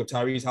interested, and you have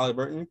Tyrese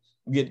Halliburton.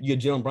 You get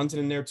Jalen Brunson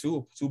in there too,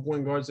 a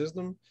 2-point guard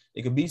system.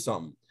 It could be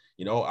something.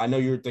 You know, I know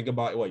you're thinking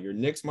about – your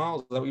Knicks,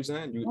 Miles? Is that what you're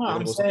saying?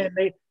 I'm saying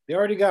they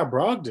already got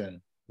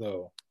Brogdon,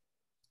 though.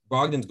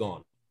 Brogdon's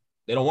gone.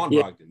 They don't want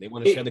Brogdon. They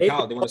want to shed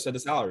the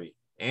salary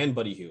and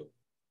Buddy Hield.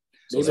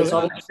 So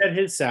they shed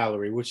his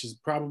salary, which is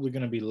probably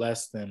going to be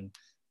less than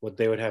what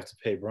they would have to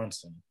pay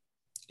Brunson.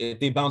 If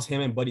they bounce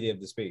him and Buddy, they have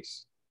the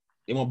space.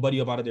 They want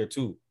Buddy up out of there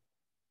too.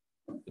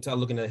 It's how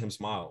looking at him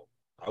smile.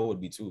 I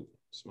would be too.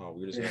 Smile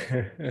weird as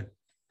hell.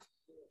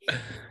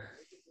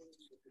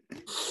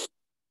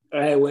 All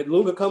right, with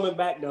Luka coming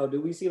back though, do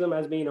we see them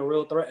as being a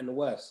real threat in the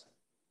West?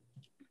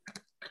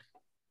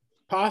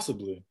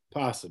 Possibly.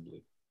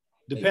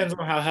 Depends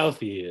on how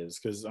healthy he is,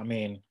 because I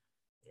mean,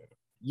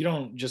 you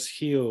don't just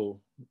heal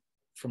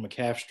from a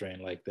calf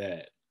strain like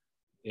that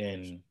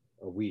in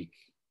a week.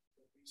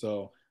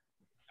 So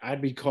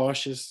I'd be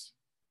cautious.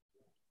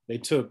 They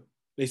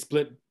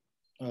split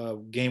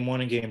game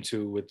 1 and game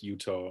 2 with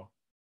Utah.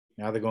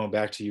 Now they're going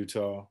back to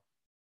Utah.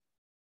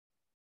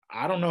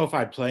 I don't know if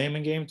I'd play him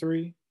in game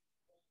 3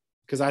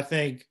 because I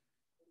think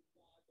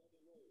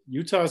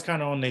Utah is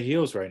kind of on their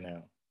heels right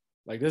now.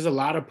 Like there's a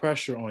lot of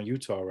pressure on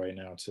Utah right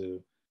now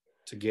to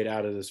get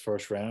out of this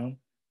first round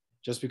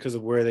just because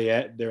of where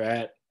they're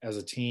at as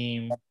a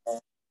team,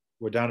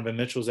 where Donovan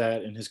Mitchell's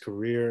at in his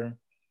career.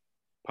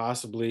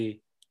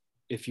 Possibly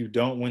if you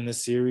don't win the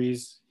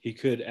series, he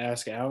could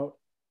ask out.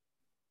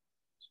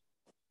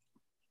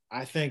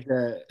 I think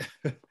that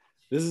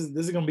this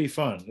is going to be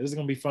fun. This is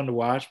going to be fun to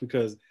watch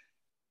because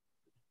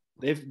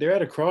they're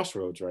at a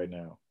crossroads right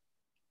now.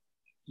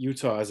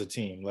 Utah as a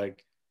team,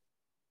 like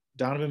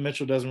Donovan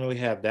Mitchell doesn't really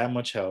have that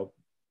much help.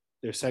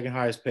 Their second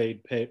highest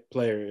paid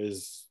player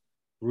is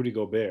Rudy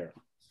Gobert.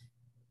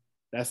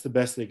 That's the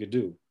best they could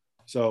do.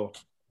 So,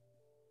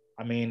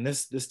 I mean,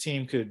 this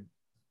team could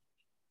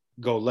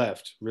go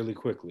left really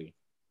quickly,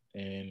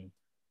 and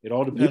it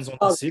all depends on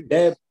the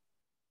series.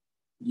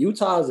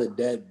 Utah is a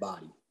dead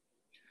body.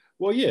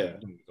 Well, yeah.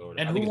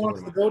 And who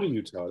wants to go to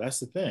Utah? That's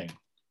the thing.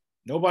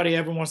 Nobody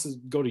ever wants to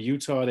go to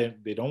Utah.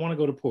 They don't want to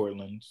go to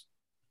Portland.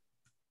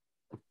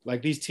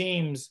 Like these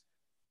teams,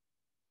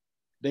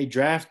 they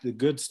draft the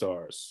good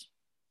stars,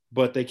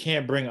 but they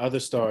can't bring other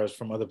stars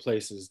from other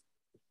places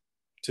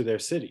to their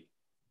city.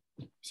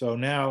 So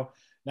now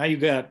you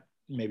got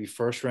maybe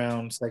first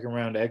round, second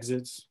round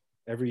exits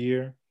every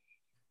year.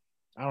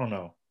 I don't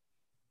know.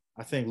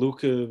 I think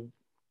Luka's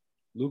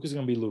going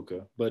to be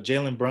Luka, but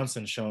Jalen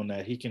Brunson's shown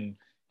that he can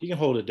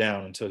hold it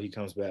down until he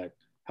comes back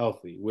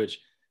healthy, which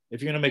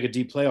if you're going to make a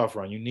deep playoff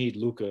run, you need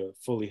Luka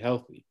fully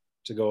healthy.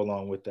 to go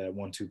along with that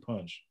 1-2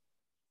 punch.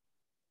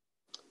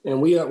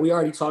 And we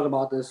already talked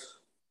about this,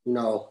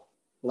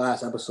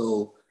 last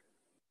episode.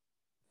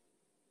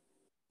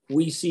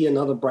 We see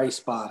another bright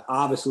spot.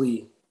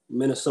 Obviously,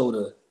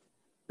 Minnesota,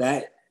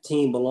 that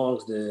team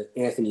belongs to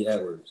Anthony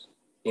Edwards.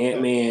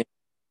 Ant-Man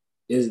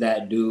is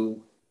that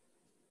dude.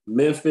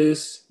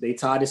 Memphis, they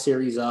tied the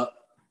series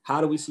up.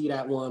 How do we see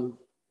that one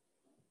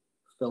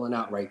filling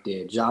out right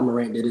there? Ja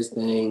Morant did his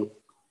thing.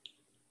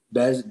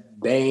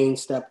 Bane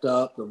stepped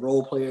up. The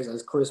role players,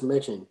 as Chris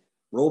mentioned,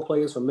 role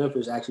players from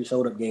Memphis actually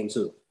showed up game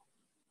 2.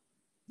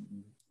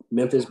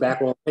 Memphis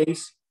back on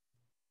pace.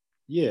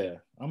 Yeah,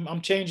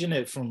 I'm changing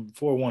it from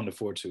 4-1 to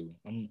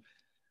 4-2.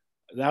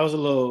 I was a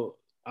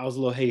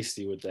little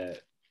hasty with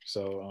that,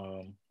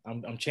 so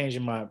I'm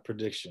changing my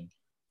prediction.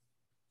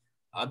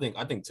 I think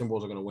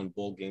Timberwolves are going to win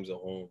both games at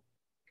home.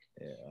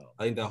 Yeah,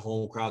 I think that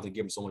home crowd, they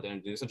give them so much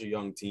energy. They're such a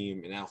young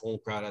team, and that home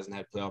crowd hasn't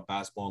had playoff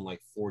basketball in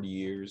like 40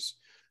 years.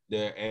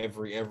 They're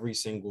every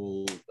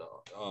single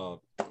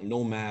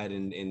nomad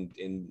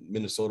in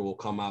Minnesota will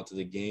come out to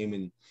the game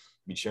and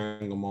be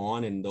cheering them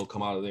on, and they'll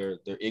come out of their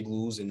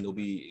igloos and they'll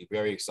be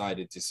very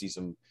excited to see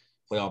some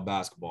playoff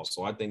basketball.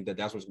 So I think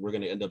that's what we're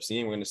going to end up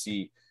seeing. We're going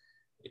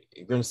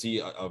to see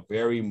a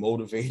very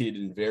motivated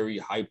and very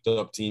hyped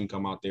up team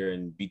come out there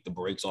and beat the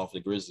brakes off the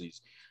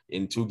Grizzlies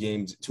in two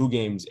games.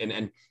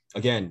 And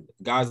again,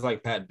 guys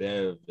like Pat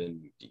Bev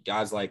and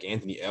guys like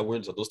Anthony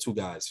Edwards, those two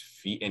guys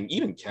and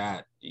even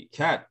Cat,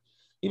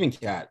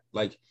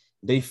 like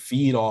they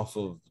feed off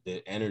of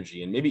the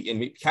energy. And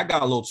maybe Cat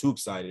got a little too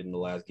excited in the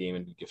last game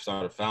and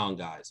started fouling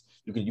guys.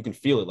 You can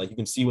feel it. Like you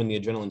can see when the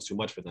adrenaline's too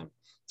much for them.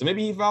 So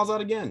maybe he fouls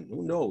out again.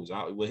 Who knows?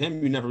 With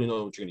him, you never really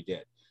know what you're going to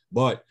get.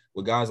 But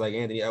with guys like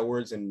Anthony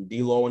Edwards and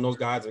D'Lo and those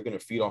guys are going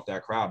to feed off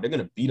that crowd. They're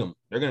going to beat them.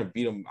 I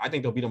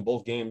think they'll beat them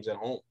both games at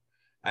home.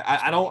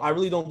 I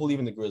really don't believe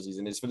in the Grizzlies,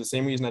 and it's for the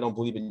same reason I don't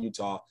believe in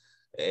Utah,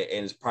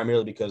 and it's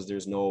primarily because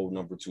there's no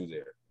number 2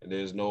 there.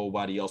 There's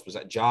nobody else.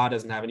 Ja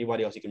doesn't have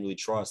anybody else he can really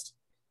trust.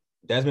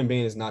 Desmond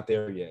Bane is not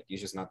there yet.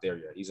 He's just not there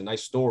yet. He's a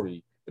nice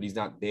story, but he's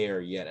not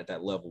there yet at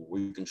that level where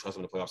you can trust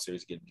him in the playoff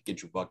series to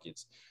get you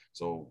buckets.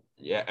 So,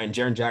 yeah, and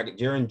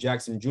Jaren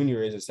Jackson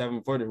Jr. is a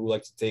 7-footer who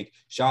likes to take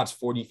shots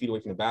 40 feet away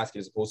from the basket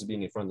as opposed to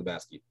being in front of the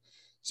basket.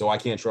 So I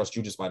can't trust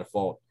you just by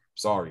default.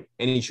 Sorry.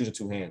 And he shoots with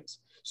 2 hands.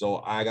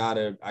 So I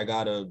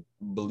gotta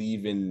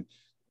believe in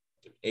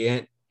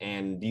Ant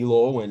and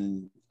D'Lo,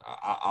 and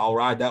I'll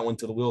ride that one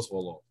till the wheels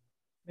fall off.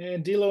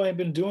 And D'Lo ain't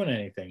been doing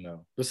anything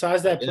though.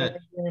 Besides that play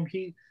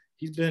game,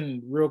 he's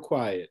been real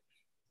quiet.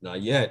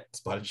 Not yet.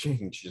 It's about to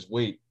change. Just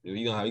wait.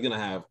 He's gonna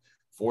have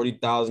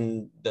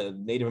 40,000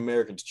 Native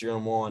Americans cheering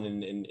him on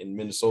in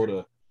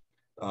Minnesota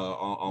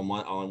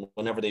on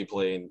whenever they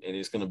play, and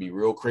it's gonna be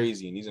real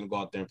crazy. And he's gonna go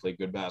out there and play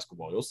good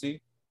basketball. You'll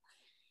see.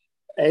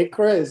 Hey,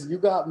 Chris, you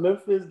got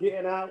Memphis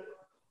getting out,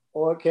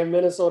 or can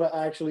Minnesota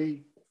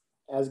actually,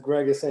 as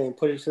Greg is saying,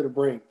 push it to the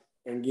brink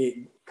and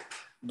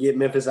get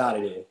Memphis out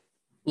of there?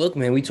 Look,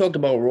 man, we talked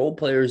about role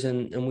players,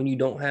 and when you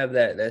don't have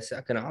that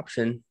second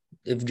option,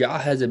 if Ja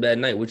has a bad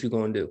night, what you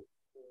going to do,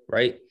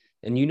 right?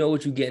 And you know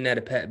what you're getting out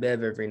of Pat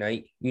Bev every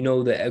night. You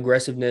know the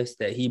aggressiveness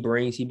that he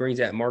brings. He brings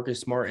that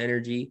Marcus Smart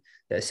energy,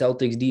 that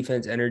Celtics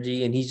defense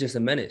energy, and he's just a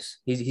menace.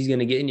 He's going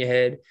to get in your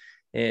head.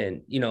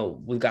 And,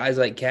 with guys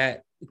like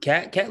Cat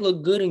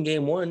looked good in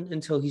game 1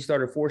 until he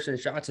started forcing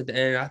shots at the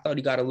end. I thought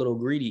he got a little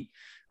greedy,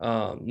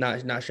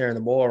 not sharing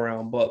the ball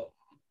around. But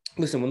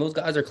listen, when those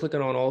guys are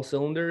clicking on all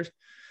cylinders,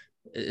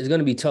 it's going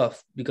to be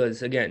tough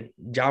because, again,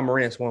 Ja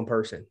Morant's one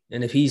person.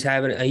 And if he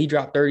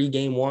dropped 30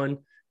 game 1,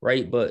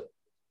 right? But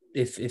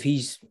if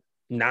he's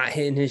not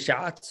hitting his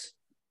shots,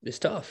 it's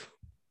tough.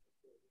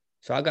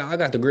 So I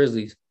got the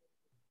Grizzlies.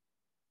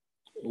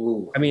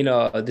 Ooh. I mean,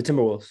 the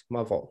Timberwolves.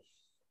 My fault.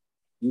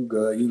 You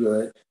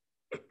good.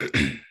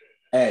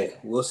 Hey,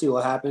 we'll see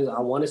what happens. I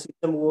want to see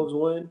Timberwolves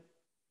win,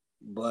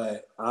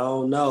 but I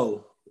don't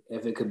know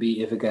if it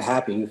could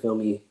happen. You feel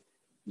me?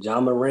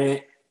 Ja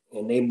Morant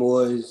and they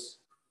boys,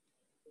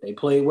 they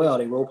played well.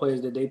 They role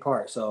players did their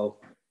part. So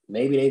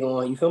maybe they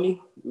going, you feel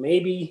me?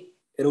 Maybe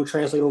it'll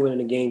translate over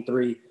into game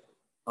 3.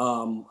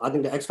 I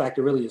think the X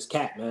factor really is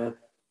Cat, man.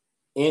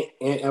 And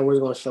Edwards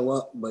going to show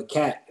up, but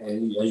Cat, as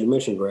you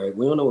mentioned, Greg,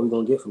 we don't know what we're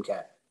going to get from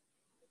Cat.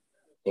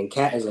 And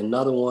Cat is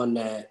another one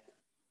that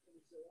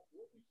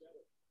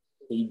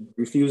he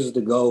refuses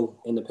to go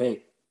in the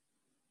paint.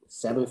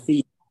 7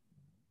 feet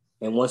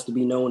and wants to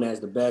be known as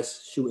the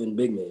best shooting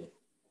big man.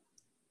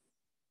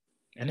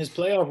 And his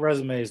playoff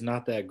resume is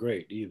not that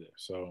great either.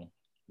 So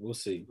we'll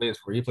see.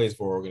 He plays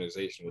for an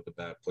organization with a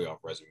bad playoff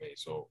resume.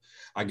 So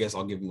I guess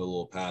I'll give him a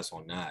little pass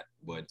on that.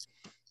 But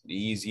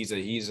he's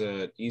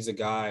a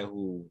guy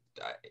who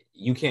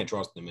you can't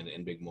trust him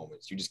in big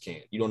moments. You just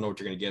can't. You don't know what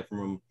you're going to get from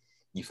him.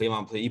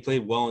 He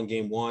played well in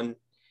game 1.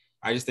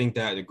 I just think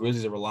that the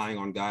Grizzlies are relying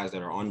on guys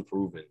that are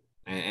unproven.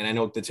 And I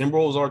know the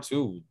Timberwolves are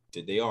too.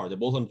 They are. They're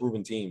both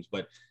unproven teams.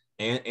 But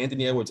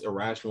Anthony Edwards'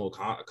 irrational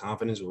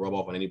confidence will rub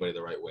off on anybody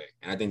the right way.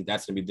 And I think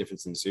that's going to be the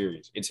difference in the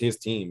series. It's his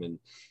team. And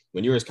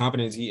when you're as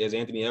confident as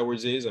Anthony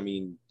Edwards is, I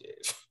mean,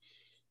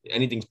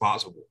 anything's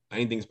possible.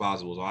 Anything's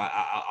possible. So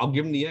I'll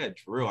give them the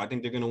edge for real. I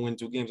think they're gonna win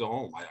 2 games at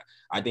home.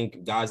 I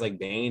think guys like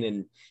Bane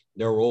and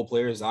their role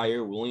players,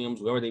 Zaire Williams,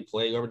 whoever they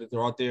play, whoever they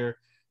throw out there,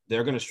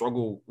 they're gonna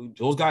struggle.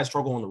 Those guys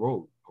struggle on the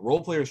road.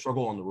 Role players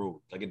struggle on the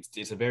road. Like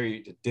it's a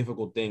very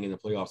difficult thing in the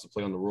playoffs to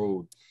play on the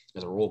road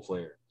as a role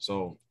player.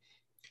 So,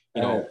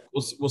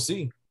 we'll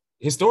see.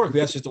 Historically,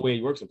 that's just the way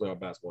it works in playoff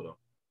basketball, though.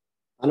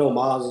 I know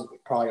Miles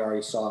probably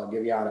already saw it.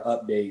 Give y'all an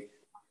update.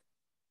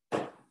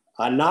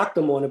 I knocked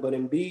him on it, but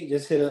Embiid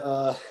just hit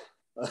a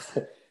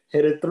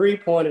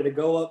 3-pointer to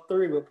go up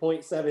 3 with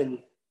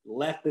 0.7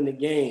 left in the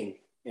game,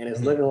 and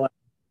it's looking like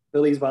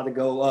Philly's about to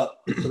go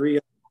up 3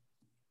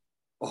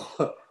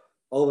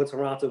 over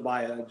Toronto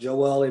by a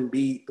Joel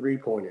Embiid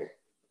 3-pointer,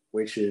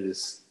 which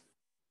is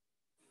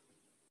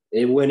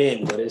it went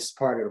in, but it's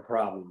part of the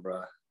problem,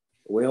 bro.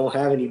 We don't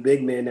have any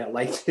big men that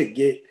like to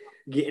get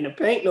in the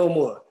paint no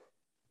more.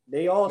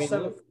 They all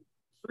 7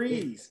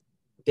 threes.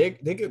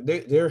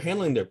 They're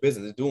handling their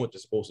business. They're doing what they're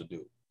supposed to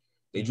do.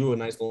 They drew a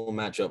nice little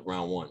matchup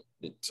round 1.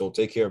 So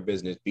take care of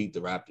business, beat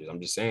the Raptors.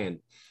 I'm just saying,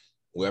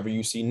 whoever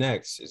you see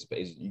next,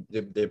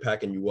 they're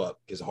packing you up.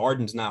 Because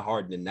Harden's not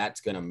Harden, and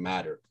that's going to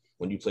matter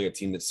when you play a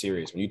team that's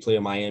serious. When you play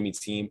a Miami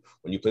team,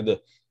 when you play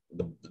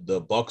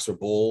the Bucks or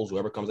Bulls,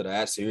 whoever comes out of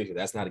that series,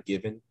 that's not a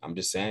given. I'm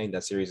just saying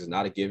that series is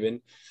not a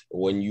given.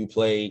 When you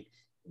play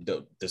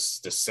the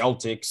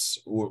Celtics,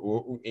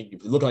 or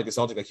looking like the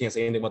Celtics, I can't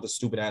say anything about the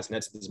stupid ass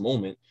Nets at this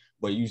moment,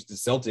 but use the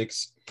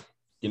Celtics,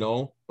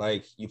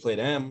 like you play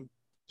them,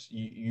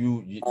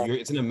 you're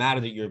it's in a matter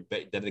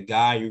that the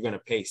guy you're gonna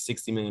pay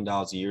 $60 million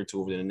a year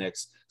to over the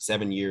next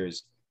 7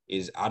 years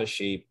is out of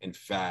shape and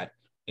fat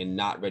and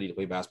not ready to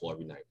play basketball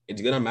every night.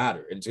 It's gonna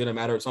matter. It's gonna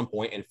matter at some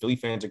point, and Philly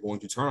fans are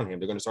going to turn on him.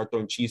 They're gonna start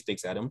throwing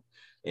cheesesteaks at him,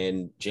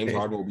 and James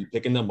Harden will be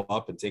picking them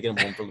up and taking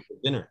them home for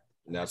dinner.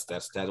 And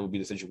that will be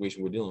the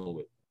situation we're dealing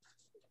with.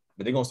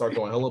 But they're gonna start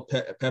throwing hella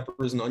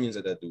peppers and onions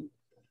at that dude.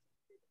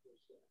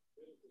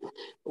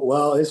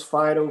 Well, it's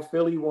final.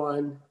 Philly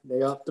won.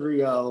 They up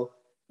 3-0.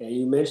 And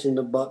you mentioned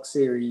the Bucks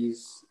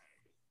series.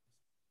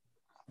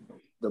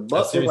 The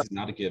Bucks series is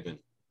not a given.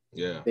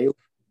 Yeah.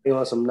 They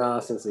on some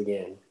nonsense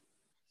again.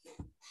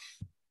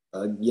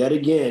 Yet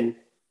again,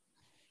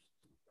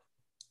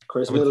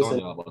 Chris Middleton.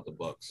 About the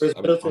Bucks.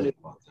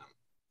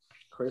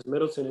 Chris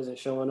Middleton isn't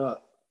showing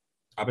up.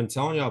 I've been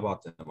telling y'all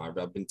about them.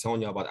 I've been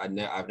telling y'all about. I've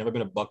never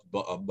been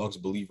a Bucks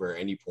believer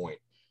at any point.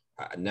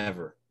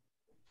 Never.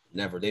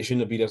 They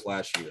shouldn't have beat us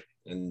last year,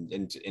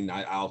 and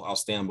I'll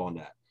stand on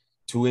that.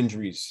 2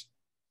 injuries,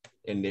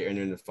 and they're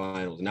in the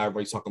finals, and now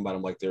everybody's talking about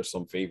him like they're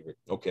some favorite.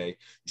 Okay,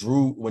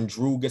 when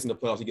Drew gets in the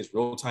playoffs, he gets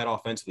real tight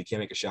offensively, can't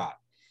make a shot.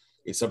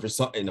 Except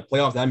for in the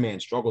playoffs, that man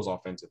struggles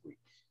offensively.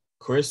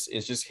 Chris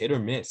is just hit or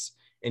miss,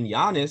 and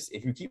Giannis,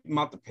 if you keep him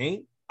out the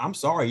paint, I'm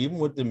sorry, even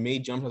with the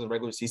made jumps in the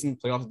regular season,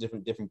 playoffs is a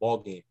different ball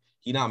game.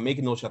 He's not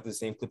making those shots at the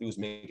same clip he was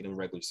making in the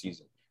regular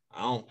season.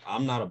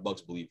 I'm not a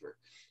Bucks believer.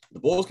 The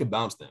Bulls could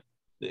bounce them.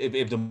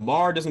 If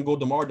DeMar doesn't go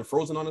DeMar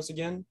DeFrozen on us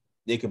again,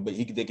 they could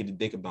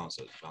bounce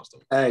them.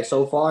 Hey,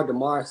 so far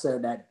DeMar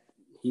said that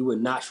he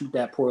would not shoot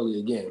that poorly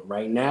again.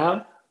 Right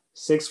now,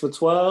 6 for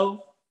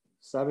 12,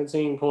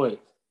 17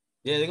 points.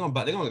 Yeah, they're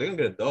gonna get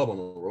a dub on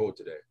the road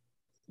today.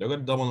 They're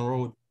gonna dub on the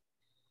road.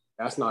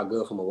 That's not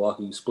good for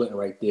Milwaukee. You splitting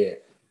right there.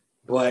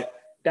 But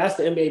that's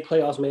the NBA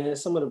playoffs, man.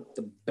 It's some of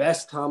the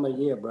best time of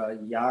the year, bro.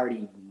 You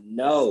already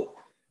know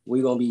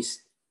we're going to be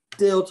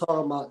still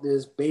talking about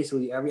this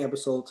basically every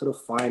episode to the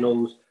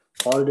finals,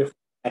 all the different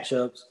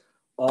matchups,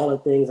 all the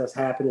things that's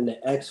happening,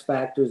 the X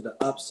factors, the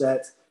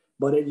upsets.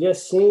 But it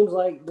just seems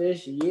like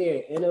this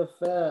year,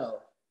 NFL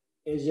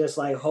is just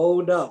like,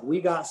 hold up. We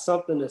got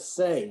something to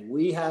say.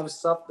 We have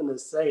something to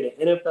say.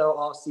 The NFL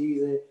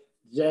offseason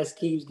just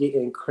keeps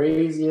getting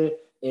crazier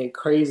and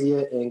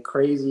crazier and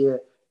crazier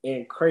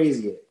and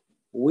crazier.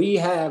 We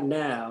have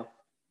now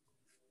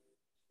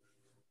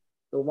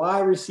the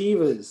wide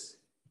receivers.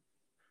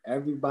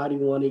 Everybody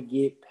want to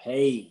get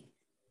paid.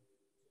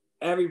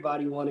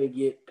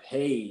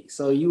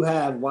 So you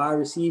have wide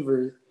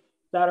receivers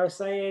that are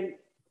saying,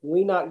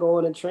 we not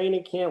going to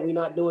training camp. We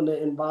not doing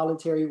the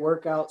involuntary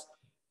workouts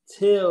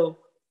till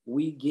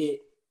we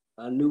get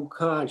a new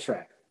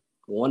contract.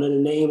 One of the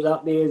names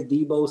out there is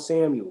Deebo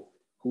Samuel,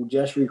 who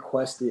just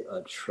requested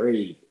a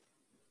trade.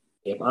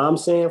 If I'm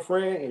San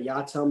Fran and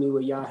y'all tell me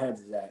where y'all heads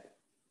is at,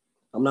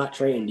 I'm not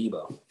trading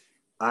Deebo.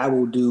 I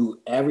will do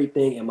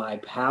everything in my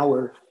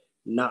power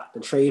not to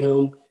trade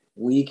him.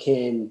 We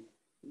can,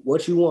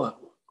 what you want?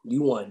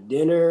 You want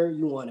dinner?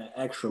 You want an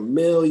extra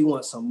meal? You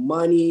want some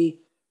money?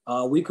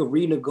 We could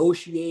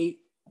renegotiate.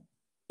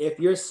 If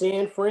you're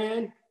San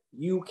Fran,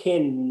 you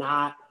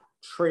cannot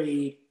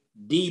trade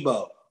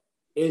Deebo.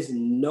 There's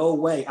no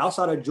way.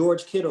 Outside of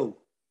George Kittle,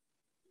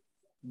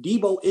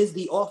 Deebo is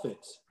the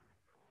offense.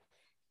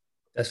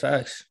 That's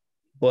facts.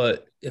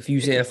 But if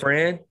you San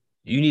Fran,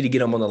 you need to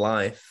get him on the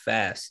line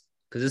fast,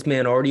 because this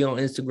man already on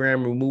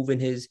Instagram removing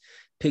his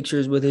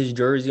pictures with his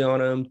jersey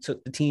on him,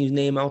 took the team's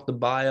name out the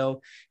bio.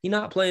 He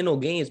not playing no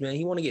games, man.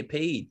 He want to get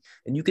paid.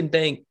 And you can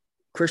thank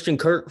Christian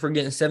Kirk for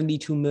getting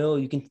 72 mil.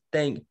 You can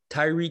thank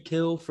Tyreek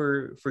Hill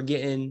for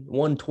getting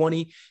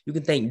 120. You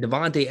can thank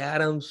Devontae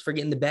Adams for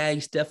getting the bag.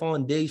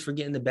 Stephon Diggs for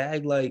getting the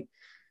bag. Like,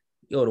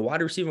 yo, the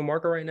wide receiver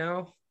market right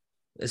now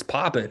is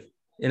popping.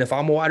 And if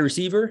I'm a wide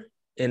receiver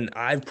and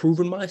I've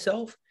proven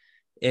myself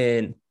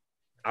and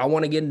I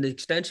want to get an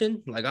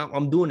extension, like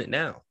I'm doing it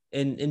now.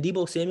 And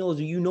Deebo Samuel,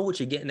 you know what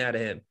you're getting out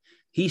of him.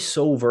 He's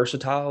so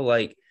versatile.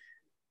 Like,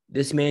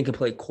 this man can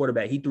play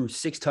quarterback. He threw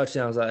 6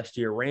 touchdowns last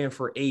year, ran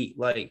for 8.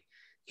 Like,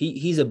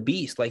 he's a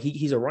beast. Like,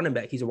 he's a running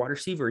back. He's a wide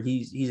receiver.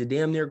 He's a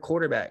damn near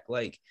quarterback.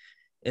 Like,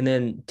 and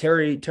then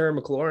Terry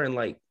McLaurin,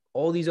 like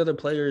all these other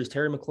players,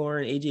 Terry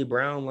McLaurin, AJ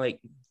Brown, like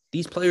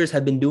these players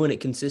have been doing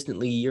it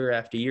consistently year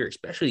after year,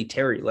 especially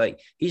Terry. Like,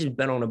 he's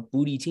been on a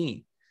booty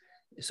team.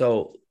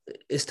 So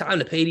it's time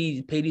to pay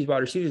these wide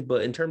receivers.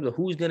 But in terms of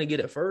who's going to get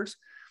it first,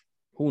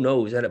 who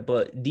knows?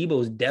 But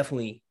Deebo's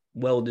definitely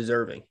well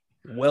deserving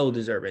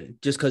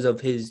just because of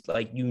his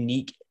like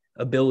unique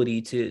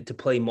ability to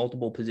play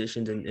multiple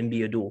positions and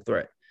be a dual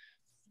threat.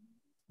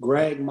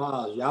 Greg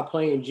Miles, y'all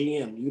playing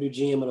GM. You the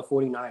GM of the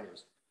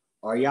 49ers.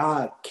 Are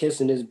y'all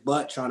kissing his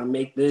butt trying to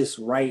make this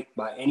right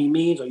by any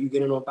means, or are you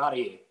getting him up out of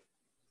here?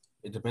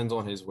 It depends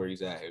on where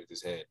he's at with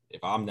his head.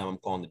 If I'm down, I'm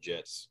calling the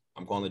Jets.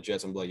 I'm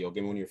like, yo,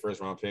 give me one of your first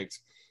round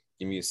picks.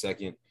 Give me a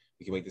second.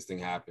 We can make this thing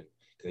happen.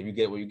 Because if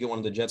you get one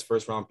of the Jets'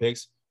 first round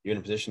picks, you're in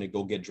a position to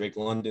go get Drake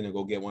London and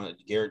go get one.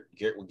 Garrett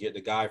will get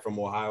the guy from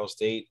Ohio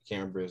State. Can't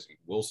remember his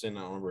Wilson.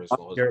 I don't remember his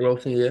name. Garrett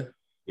Wilson, yeah.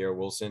 Garrett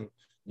Wilson.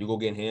 You go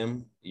get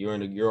him.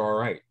 You're all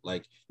right.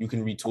 Like, you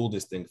can retool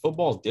this thing.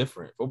 Football's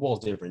different.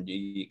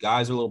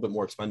 Guys are a little bit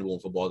more expendable in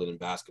football than in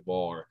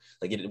basketball. Or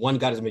like one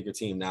guy doesn't make your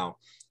team. Now,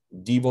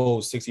 Deebo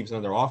 60%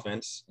 of their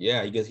offense.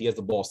 Yeah, he has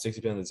the ball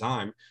 60% of the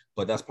time,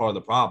 but that's part of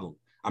the problem.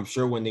 I'm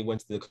sure when they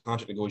went to the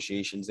contract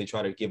negotiations, they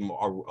tried to give him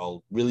a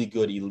really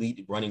good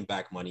elite running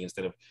back money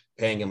instead of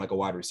paying him like a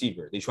wide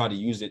receiver. They tried to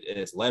use it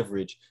as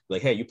leverage.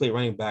 Like, hey, you play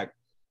running back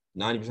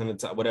 90% of the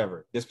time,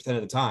 whatever, this percent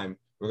of the time,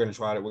 we're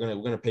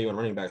gonna pay you on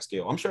running back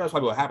scale. I'm sure that's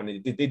probably what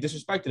happened. They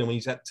disrespected him when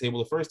he's at the table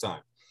the first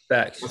time.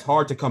 Facts. It's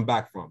hard to come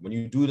back from when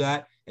you do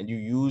that and you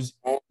use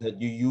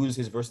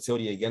his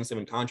versatility against him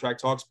in contract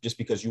talks just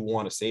because you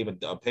want to save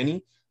a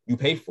penny. You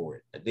pay for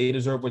it. They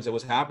deserve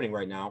what's happening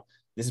right now.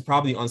 This is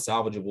probably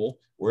unsalvageable.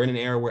 We're in an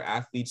era where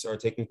athletes are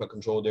taking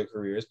control of their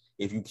careers.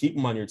 If you keep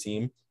him on your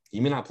team,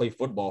 he may not play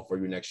football for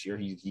you next year.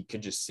 He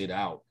could just sit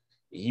out.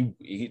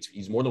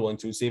 He's more than willing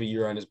to save a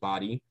year on his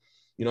body.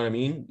 You know what I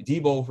mean?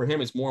 Deebo, for him,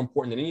 it's more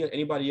important than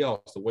anybody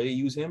else. The way they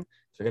use him,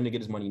 for him to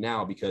get his money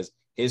now, because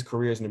his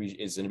career is going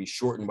to be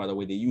shortened by the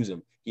way they use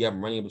him. He have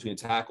him running in between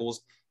the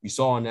tackles. You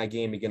saw in that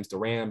game against the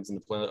Rams in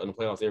the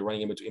playoffs, they were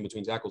running in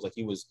between tackles like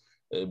he was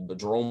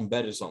Jerome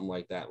Bettis or something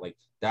like that. Like,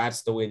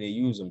 that's the way they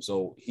use him.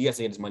 So he has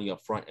to get his money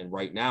up front and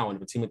right now. And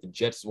if a team like the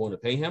Jets is willing to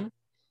pay him,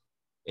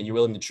 and you're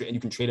willing to and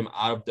you can trade him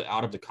out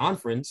of the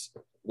conference,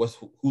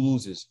 who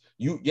loses?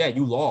 You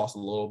lost a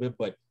little bit,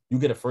 but you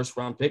get a first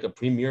round pick, a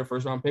premier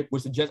first round pick,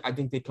 which the Jets, I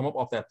think they come up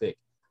off that pick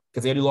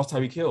because they already lost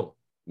Tyreek Hill.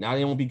 Now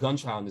they won't be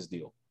gun-shy in this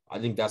deal. I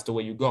think that's the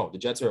way you go. The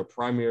Jets are a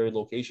primary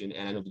location,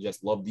 and I know the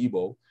Jets love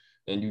Deebo,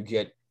 and you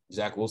get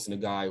Zach Wilson, a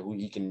guy who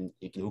can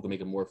make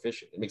it more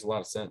efficient. It makes a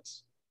lot of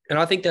sense. And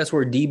I think that's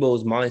where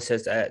Deebo's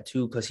mindset's at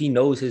too, because he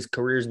knows his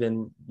career's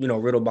been,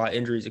 riddled by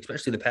injuries,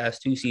 especially the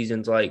past 2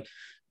 seasons, like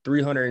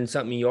 300 and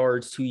something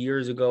yards 2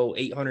 years ago,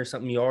 800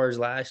 something yards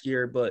last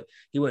year, but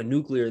he went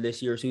nuclear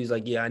this year. So he's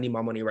like, yeah, I need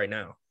my money right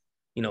now.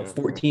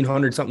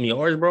 1,400 something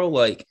yards, bro.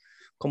 Like,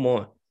 come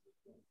on.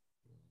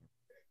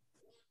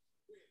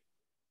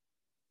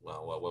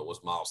 Well, what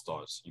was Miles'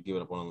 thoughts? You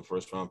giving up one of the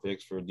first round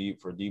picks for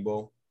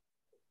Deebo?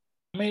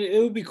 I mean, it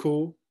would be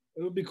cool.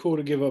 It would be cool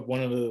to give up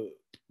one of the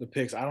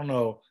picks. I don't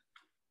know.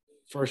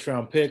 First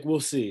round pick. We'll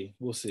see.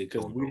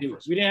 Because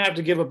we didn't have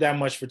to give up that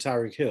much for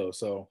Tyreek Hill.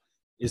 So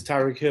is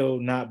Tyreek Hill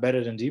not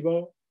better than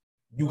Deebo?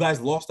 You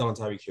guys lost out on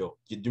Tyreek Hill.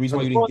 The reason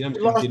why you didn't get him,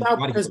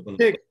 because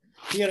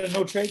he had a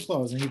no trade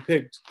clause, and he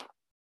picked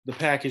the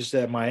package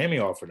that Miami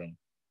offered him.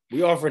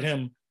 We offered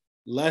him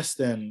less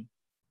than.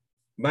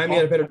 Miami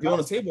had a better deal on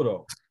the table,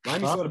 though.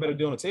 Miami still had a better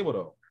deal on the table,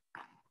 though.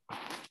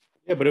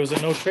 Yeah, but it was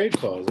a no trade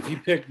clause. If he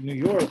picked New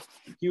York,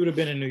 he would have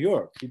been in New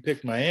York. He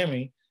picked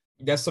Miami.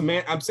 That's the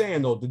man. I'm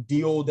saying though, the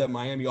deal that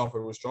Miami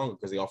offered was stronger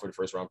because they offered the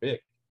first round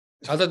pick.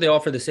 I thought they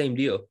offered the same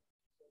deal.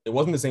 It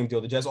wasn't the same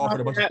deal. The Jets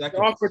offered a bunch of seconds. They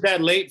offered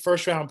that late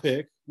first round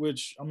pick,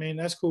 which I mean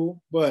that's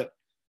cool. But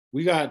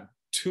we got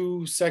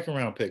 2 second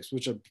round picks,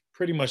 which are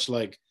pretty much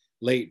like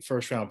late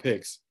first round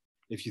picks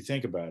if you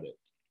think about it.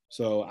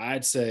 So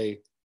I'd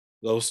say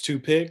those 2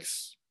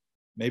 picks,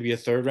 maybe a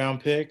third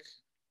round pick,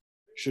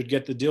 should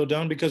get the deal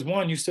done because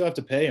one, you still have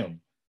to pay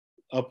him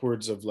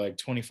upwards of like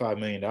 $25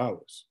 million,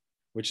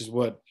 which is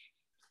what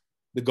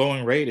the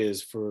going rate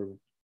is for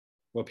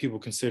what people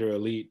consider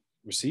elite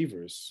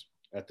receivers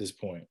at this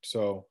point.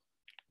 So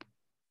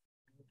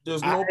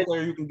there's no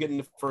player you can get in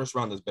the first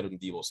round that's better than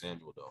Deebo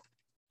Samuel, though.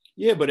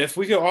 Yeah, but if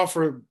we could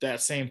offer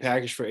that same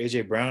package for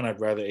AJ Brown,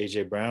 I'd rather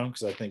AJ Brown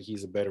because I think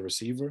he's a better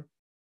receiver,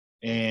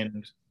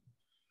 and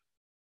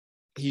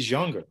he's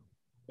younger.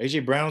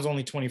 AJ Brown's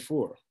only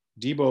 24.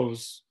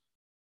 Debo's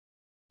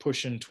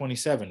pushing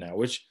 27 now,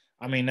 which,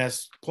 I mean,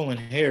 that's pulling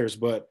hairs,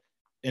 but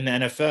in the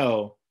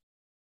NFL,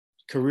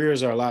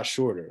 careers are a lot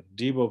shorter.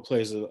 Debo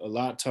plays a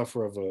lot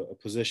tougher of a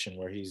position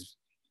where he's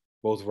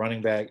both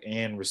running back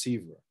and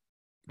receiver.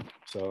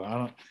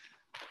 So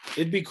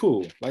it'd be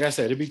cool. Like I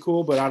said, it'd be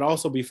cool, but I'd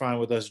also be fine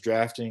with us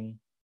drafting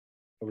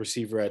a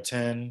receiver at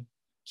 10,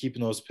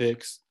 keeping those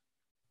picks,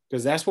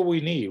 because that's what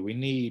we need. We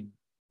need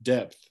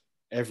depth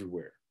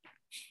everywhere,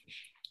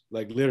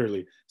 like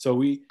literally. So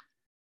we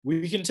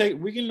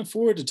can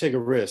afford to take a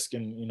risk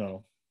and, you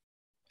know,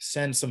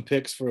 send some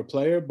picks for a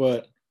player,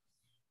 but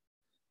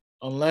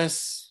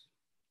unless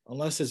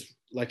it's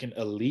like an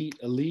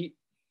elite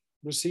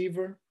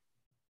receiver,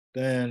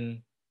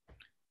 then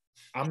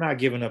I'm not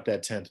giving up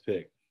that 10th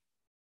pick.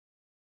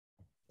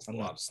 That's a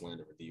lot of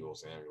slander for Deebo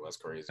Samuel. That's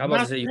crazy. How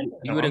about to say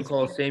you wouldn't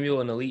call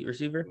Samuel an elite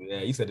receiver?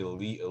 Yeah, you said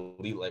elite.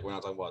 Like, we're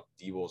not talking about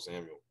Deebo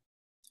Samuel.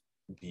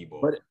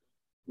 Deebo. But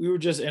we were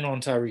just in on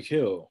Tyreek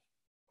Hill,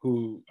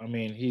 who, I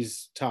mean,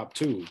 he's top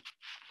 2,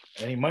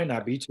 and he might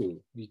not be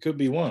 2. He could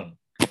be 1.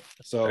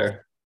 So,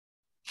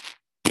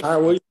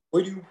 all right,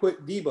 where do you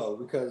put Deebo?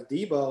 Because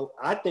Deebo,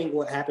 I think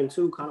what happened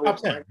too, kind of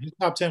top 10. He's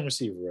top 10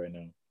 receiver right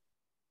now.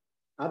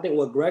 I think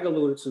what Greg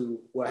alluded to,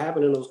 what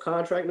happened in those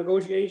contract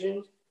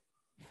negotiations,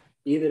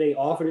 either they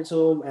offered it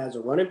to him as a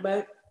running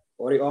back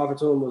or they offered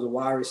to him as a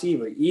wide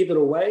receiver.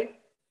 Either way,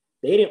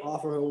 they didn't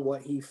offer him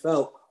what he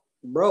felt.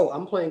 Bro,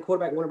 I'm playing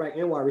quarterback, running back,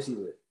 and wide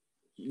receiver.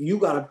 You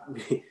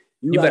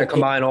better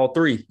combine all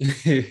 3.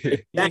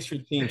 It makes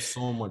your team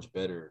so much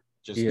better.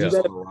 Just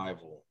on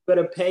arrival.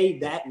 Better pay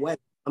that way.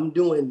 I'm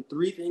doing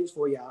 3 things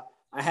for y'all.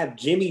 I have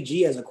Jimmy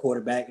G as a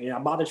quarterback, and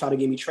I'm about to try to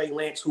give me Trey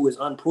Lance, who is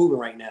unproven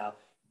right now.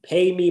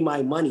 Pay me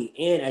my money.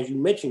 And as you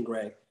mentioned,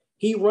 Greg,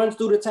 he runs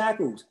through the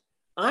tackles.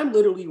 I'm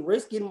literally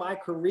risking my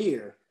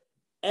career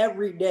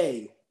every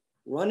day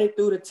running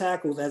through the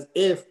tackles as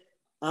if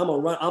I'm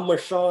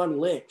Marshawn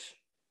Lynch.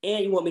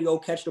 And you want me to go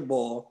catch the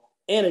ball.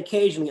 And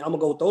occasionally I'm going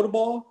to go throw the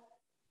ball.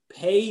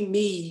 Pay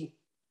me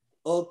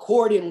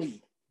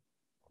accordingly.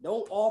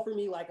 Don't offer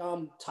me like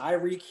I'm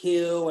Tyreek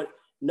Hill.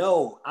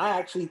 No, I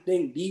actually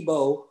think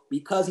Deebo,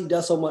 because he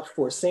does so much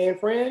for San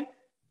Fran,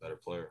 better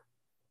player.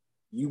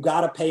 You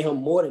got to pay him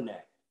more than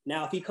that.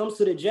 Now, if he comes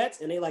to the Jets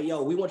and they're like,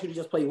 yo, we want you to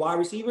just play wide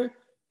receiver,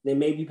 then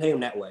maybe pay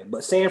him that way.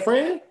 But San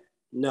Fran,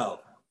 no.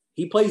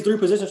 He plays 3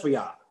 positions for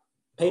y'all.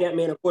 Pay that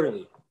man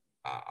accordingly.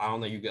 I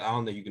don't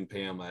think you can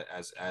pay him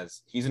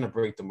as he's going to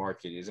break the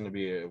market. It's going to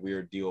be a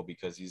weird deal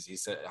because he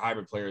said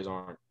hybrid players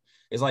aren't.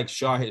 It's like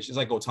it's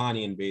like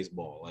Ohtani in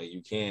baseball. Like,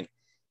 you can't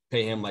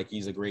pay him like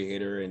he's a great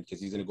hitter and because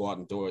he's going to go out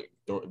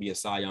and be a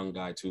Cy Young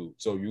guy too.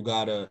 So you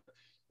gotta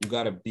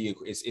be.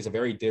 It's a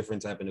very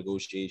different type of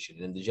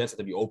negotiation, and the Jets have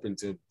to be open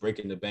to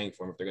breaking the bank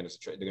for him if they're going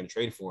to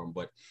trade for him.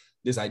 But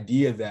this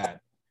idea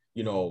that,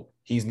 you know,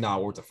 he's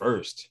not worth the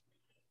first.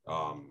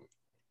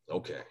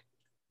 Okay,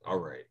 all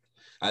right.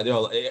 I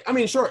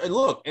mean, sure.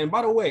 Look, and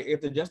by the way,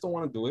 if the Jets don't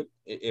want to do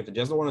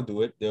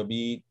it, there'll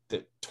be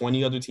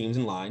 20 other teams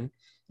in line.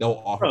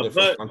 They'll offer their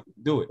first time to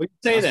do it. We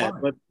say that,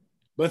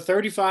 but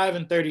 35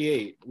 and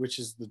 38, which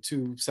is the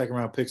 2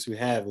 second-round picks we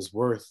have, is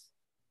worth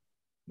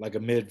like a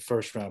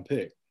mid-first-round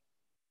pick.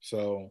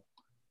 So,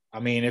 I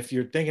mean, if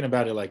you're thinking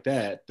about it like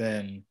that,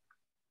 then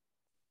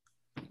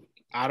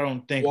I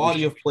don't think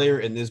quality of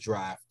player in this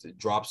draft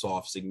drops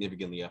off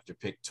significantly after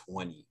pick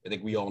 20. I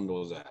think we all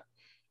know that.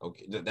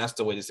 Okay, that's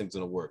the way this thing's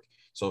gonna work.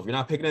 So if you're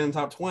not picking in the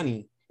top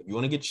 20, if you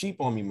want to get cheap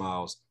on me,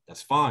 Miles,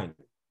 that's fine.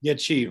 Get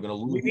cheap. You're gonna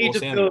lose. We need to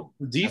build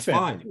the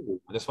defense.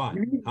 That's fine.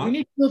 We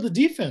need to build the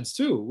defense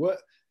too.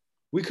 What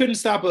we couldn't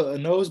stop a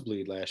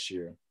nosebleed last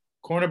year.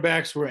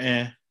 Cornerbacks were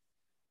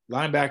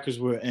linebackers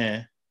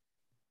were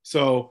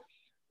So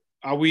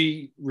are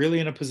we really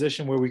in a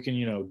position where we can,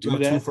 do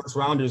that? 2 first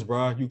rounders,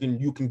 bro. You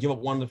can give up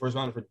one of the first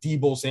rounders for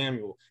Deebo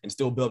Samuel and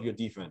still build your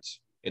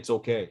defense. It's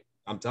okay.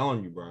 I'm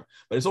telling you, bro.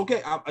 But it's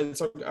okay.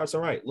 It's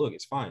all right. Look,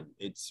 it's fine.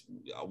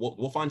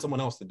 We'll find someone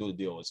else to do the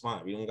deal. It's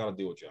fine. We don't got to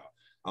deal with y'all.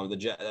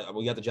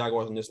 We got the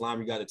Jaguars on this line.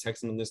 We got the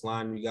Texans on this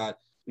line. We got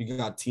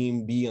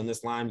Team B on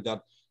this line.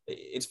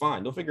 It's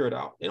fine. They'll figure it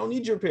out. They don't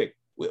need your pick.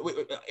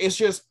 It's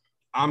just,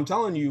 I'm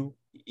telling you,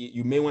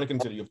 you may want to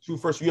consider. You have 2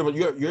 first.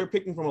 You're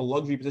picking from a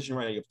luxury position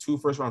right now. You have 2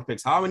 first-round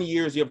picks. How many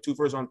years do you have 2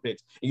 first-round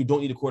picks and you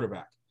don't need a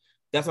quarterback?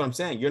 That's what I'm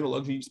saying. You're in a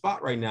luxury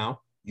spot right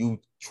now.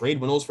 You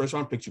trade one of those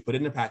first-round picks. You put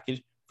it in a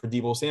package for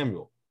Deebo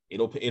Samuel.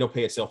 It'll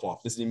pay itself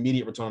off. This is an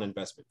immediate return on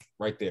investment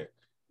right there.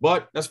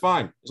 But that's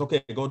fine. It's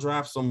okay. Go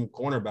draft some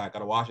cornerback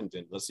out of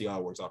Washington. Let's see how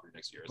it works out for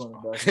next year.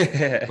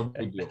 It's no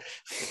big deal.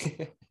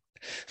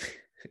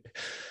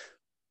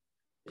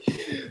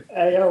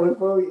 Hey, yo,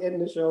 before we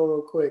end the show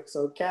real quick.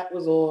 So Cat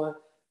was on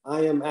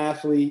I Am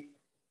Athlete.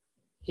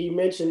 He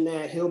mentioned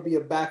that he'll be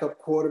a backup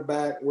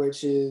quarterback,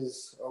 which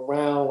is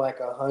around like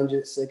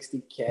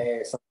 160K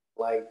or something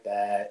like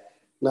that.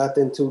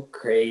 Nothing too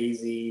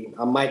crazy.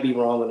 I might be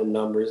wrong on the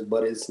numbers,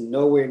 but it's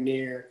nowhere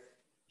near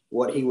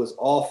what he was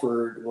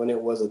offered when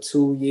it was a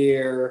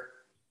 2-year,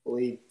 I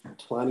believe,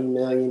 $20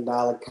 million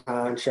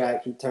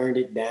contract. He turned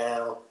it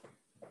down.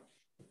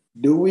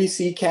 Do we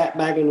see Cap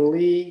back in the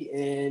league?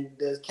 And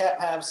does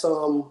Cap have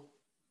some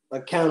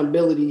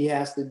accountability he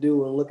has to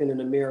do and looking in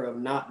the mirror of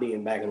not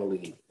being back in the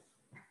league?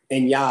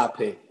 In your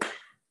opinion?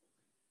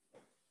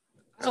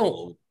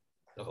 Oh,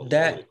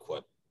 that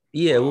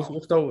yeah.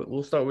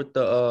 We'll start with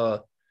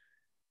the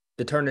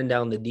turning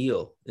down the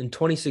deal in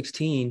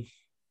 2016.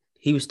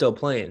 He was still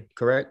playing,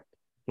 correct?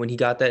 When he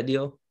got that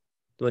deal,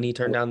 when he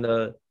turned down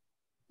the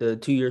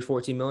 2 years,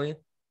 $14 million.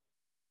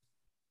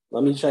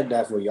 Let me check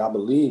that for you. I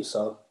believe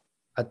so.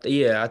 I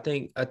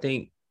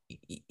think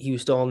he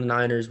was still on the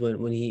Niners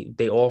when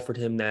they offered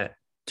him that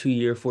 2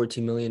 year,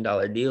 $14 million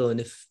deal. And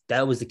if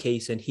that was the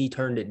case and he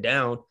turned it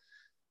down,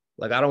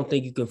 like, I don't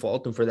think you can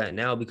fault him for that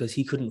now, because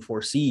he couldn't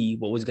foresee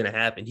what was going to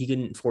happen. He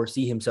couldn't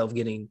foresee himself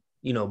getting,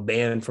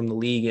 banned from the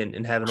league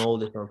and having all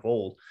this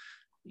unfold.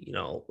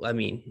 I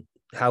mean,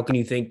 how can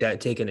you think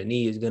that taking a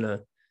knee is going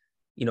to,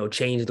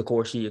 change the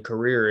course of your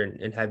career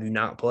and have you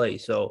not play?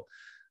 So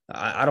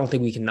I don't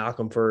think we can knock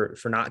him for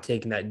not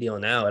taking that deal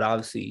now. It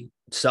obviously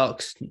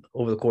sucks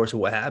over the course of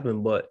what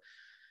happened, but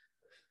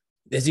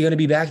is he going to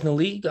be back in the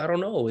league? I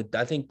don't know.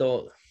 I think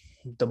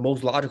the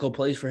most logical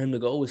place for him to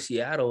go was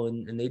Seattle,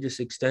 and they just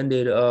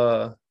extended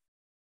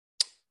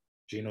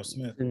Geno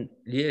Smith.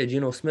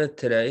 Geno Smith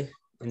today,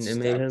 and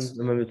made him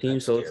a member of the team.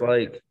 So it's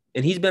like,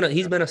 and he's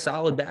been a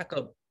solid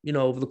backup,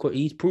 over the course.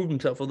 He's proved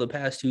himself over the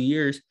past 2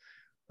 years.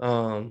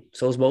 So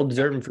it's well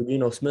deserving for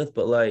Geno Smith,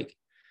 but like,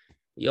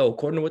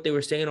 according to what they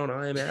were saying on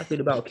I Am Athlete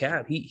about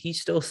Cap,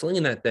 he's still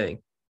slinging that thing.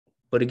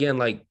 But again,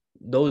 like,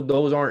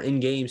 those aren't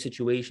in-game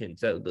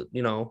situations that,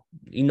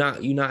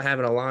 you're not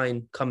having a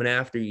line coming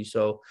after you.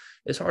 So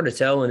it's hard to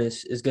tell. And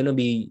it's going to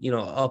be, an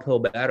uphill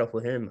battle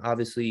for him.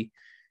 Obviously,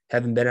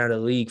 having been out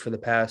of the league for the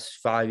past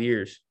 5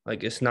 years,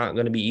 like, it's not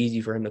going to be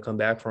easy for him to come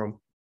back from.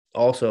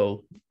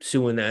 Also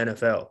suing the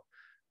NFL.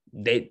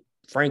 They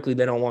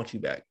don't want you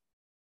back.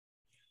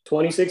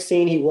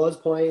 2016, he was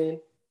playing.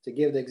 To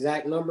give the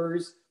exact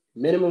numbers,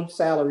 minimum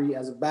salary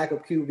as a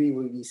backup QB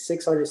would be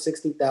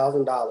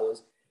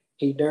 $660,000.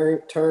 He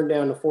turned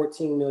down the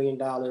 $14 million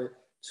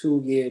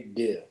 2-year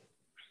deal. Is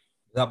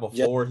that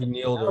before he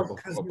kneeled or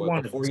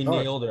before he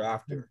kneeled or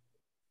after?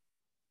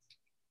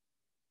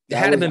 It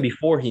had to have been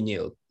before he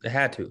kneeled. It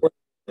had to.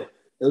 It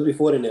was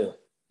before the kneel.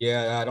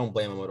 Yeah, I don't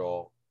blame him at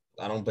all.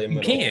 I don't blame him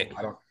at all. You can't.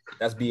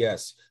 That's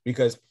BS,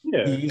 because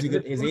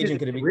his agent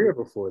could have been career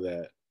before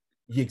that.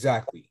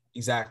 Exactly.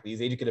 His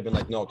agent could have been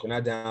like, no, turn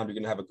that down. You're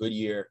gonna have a good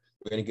year.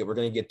 We're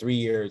gonna get 3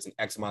 years and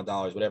X amount of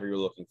dollars, whatever you're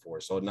looking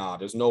for. So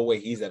there's no way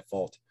he's at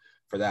fault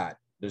for that.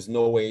 There's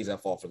no way he's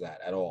at fault for that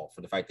at all,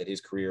 for the fact that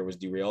his career was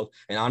derailed.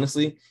 And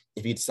honestly,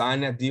 if he'd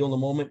signed that deal in the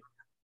moment,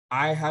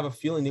 I have a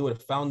feeling they would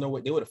have found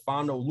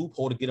no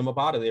loophole to get him up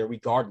out of there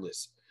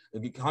regardless.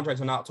 The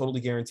contracts are not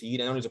totally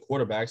guaranteed. I know there's a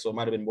quarterback, so it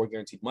might have been more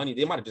guaranteed money.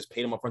 They might have just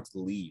paid him up front to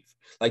leave.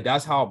 Like,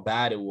 that's how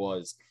bad it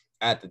was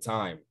at the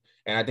time.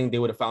 And I think they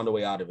would have found a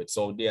way out of it.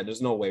 So, yeah,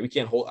 there's no way.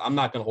 I'm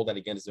not going to hold that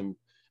against him.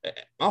 I'm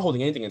not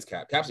holding anything against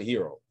Cap. Cap's a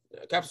hero.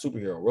 Cap's a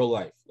superhero, real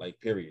life, like,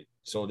 period.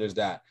 So there's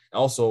that.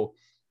 Also,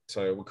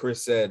 what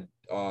Chris said,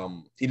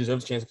 he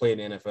deserves a chance to play in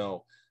the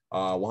NFL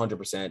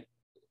 100%.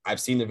 I've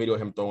seen the video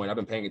of him throwing. I've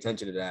been paying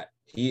attention to that.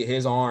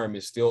 His arm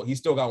is he's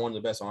still got one of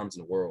the best arms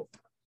in the world.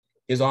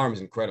 His arm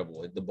is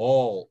incredible. The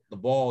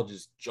ball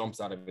just jumps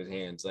out of his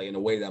hands, like, in a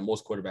way that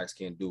most quarterbacks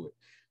can't do it.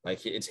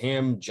 Like, it's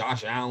him,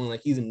 Josh Allen, like,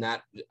 he's in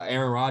that,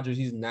 Aaron Rodgers,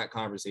 he's in that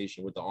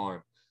conversation with the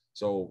arm.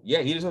 So,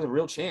 yeah, he deserves a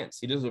real chance.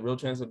 He deserves a real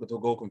chance to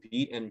go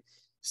compete. And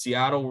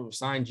Seattle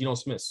signed Geno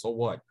Smith. So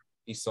what?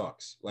 He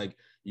sucks. Like,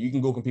 you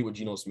can go compete with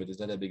Geno Smith. It's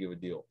not that big of a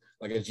deal.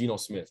 Like, it's Geno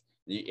Smith.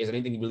 Is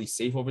anything really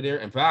safe over there?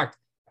 In fact,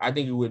 I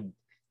think it would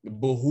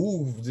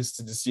behoove this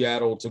to the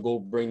Seattle to go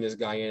bring this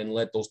guy in and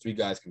let those 3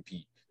 guys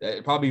compete.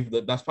 That's probably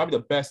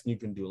the best you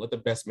can do. Let the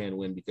best man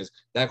win, because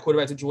that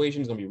quarterback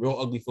situation is going to be real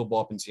ugly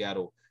football up in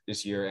Seattle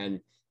this year.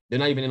 And they're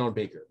not even in on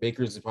Baker.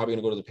 Baker's probably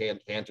going to go to the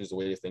Panthers the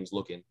way things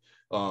looking.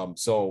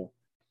 So,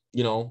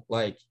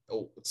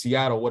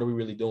 Seattle, what are we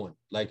really doing?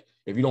 Like,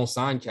 if you don't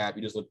sign Cap,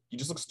 you just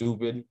look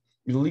stupid.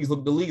 The league's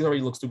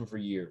already looked stupid for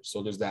years.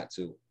 So there's that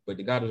too. But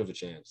the guy deserves a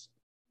chance.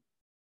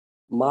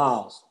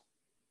 Miles,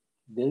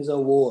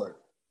 Denzel Ward,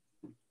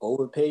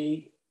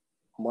 overpaid,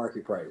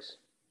 market price.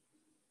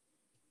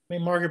 I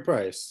mean, market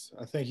price.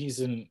 I think he's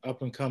an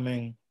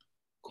up-and-coming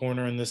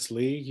corner in this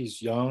league. He's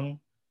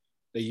young.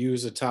 They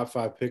use a top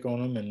 5 pick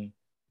on him, and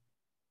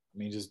I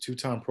mean, just a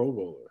 2-time Pro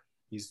Bowler.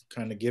 He's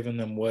kind of given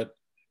them what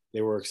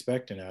they were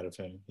expecting out of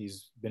him.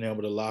 He's been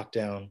able to lock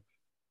down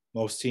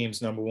most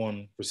teams' number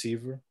 1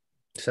 receiver.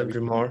 Except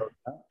Jamar.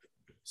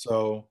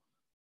 So,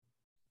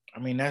 I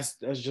mean, that's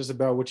just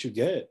about what you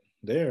get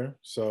there.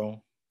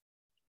 So,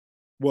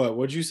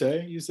 what'd you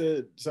say? You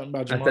said something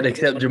about Jamar? I said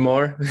except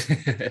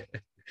Jamar.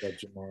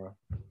 Except Jamar.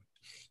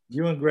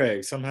 You and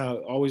Greg somehow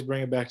always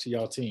bring it back to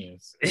y'all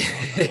teams.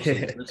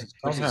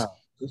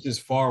 This is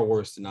far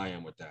worse than I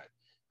am with that.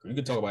 You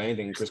can talk about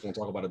anything, and Chris gonna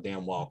talk about a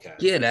damn Wildcat.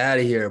 Get out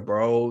of here,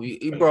 bro.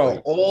 Bro,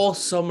 all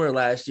summer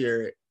last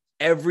year,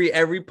 every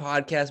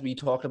podcast we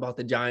talked about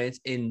the Giants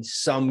in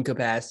some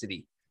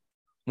capacity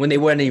when they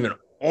weren't even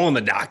on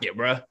the docket,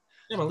 bro.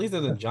 Yeah, but at least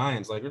they're the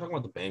Giants. Like, we're talking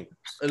about the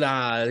Bengals.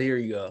 Nah, here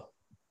you go.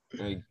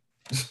 Like,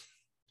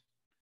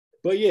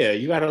 But yeah,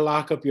 you got to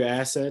lock up your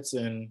assets,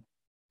 and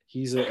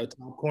he's a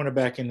top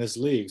cornerback in this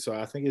league, so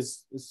I think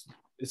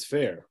it's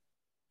fair.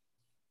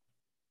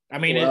 I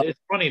mean, Well, it's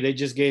funny they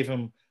just gave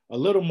him a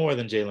little more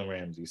than Jalen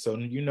Ramsey, so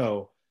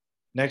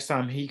next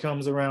time he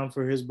comes around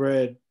for his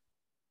bread,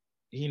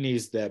 he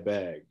needs that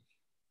bag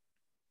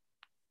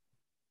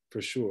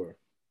for sure.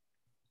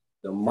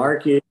 the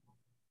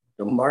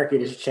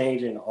market is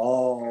changing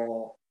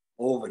all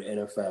over the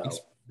NFL.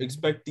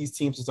 expect these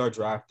teams to start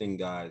drafting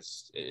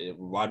guys,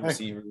 wide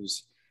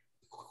receivers,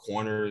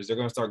 corners. They're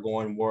going to start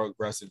going more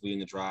aggressively in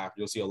the draft.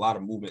 You'll see a lot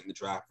of movement in the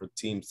draft for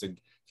teams to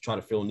try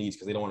to fill needs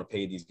because they don't want to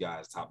pay these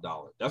guys top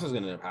dollar. That's what's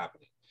going to end up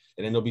happening.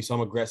 And then there'll be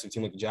some aggressive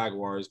team like the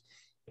Jaguars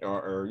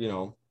or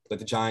like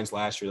the Giants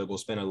last year. They'll go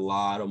spend a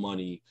lot of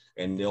money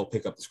and they'll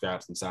pick up the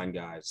scraps and sign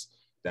guys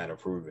that are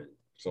proven.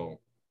 So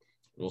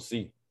we'll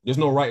see. There's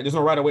no right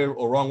way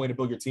or wrong way to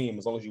build your team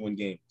as long as you win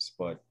games.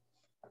 But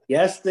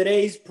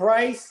yesterday's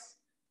price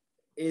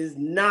is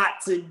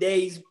not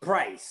today's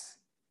price.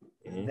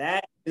 Mm-hmm.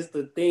 That is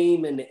the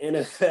theme in the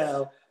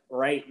NFL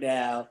right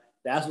now.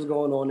 That's what's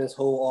going on this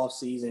whole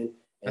offseason.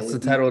 That's the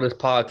title of this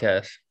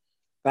podcast.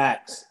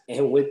 Facts.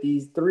 And with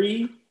these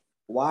three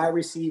wide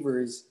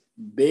receivers,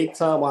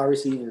 big-time wide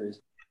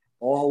receivers,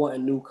 all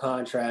wanting new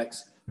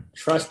contracts,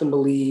 trust and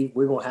believe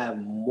we're going to have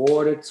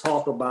more to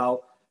talk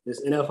about.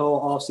 This NFL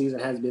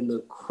offseason has been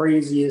the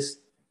craziest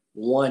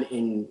one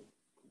in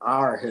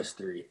our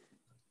history.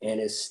 And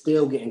it's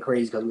still getting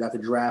crazy because we got the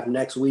draft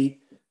next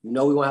week. We're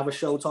going to have a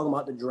show talking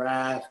about the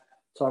draft,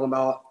 talking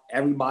about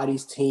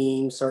everybody's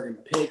team, certain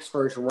picks,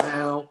 first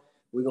round.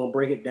 We're going to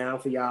break it down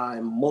for y'all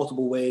in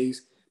multiple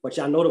ways. But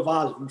y'all know the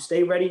vibes. If you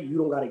stay ready, you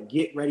don't got to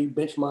get ready.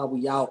 Bench Mob,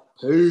 we out.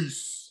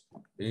 Peace.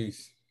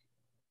 Peace.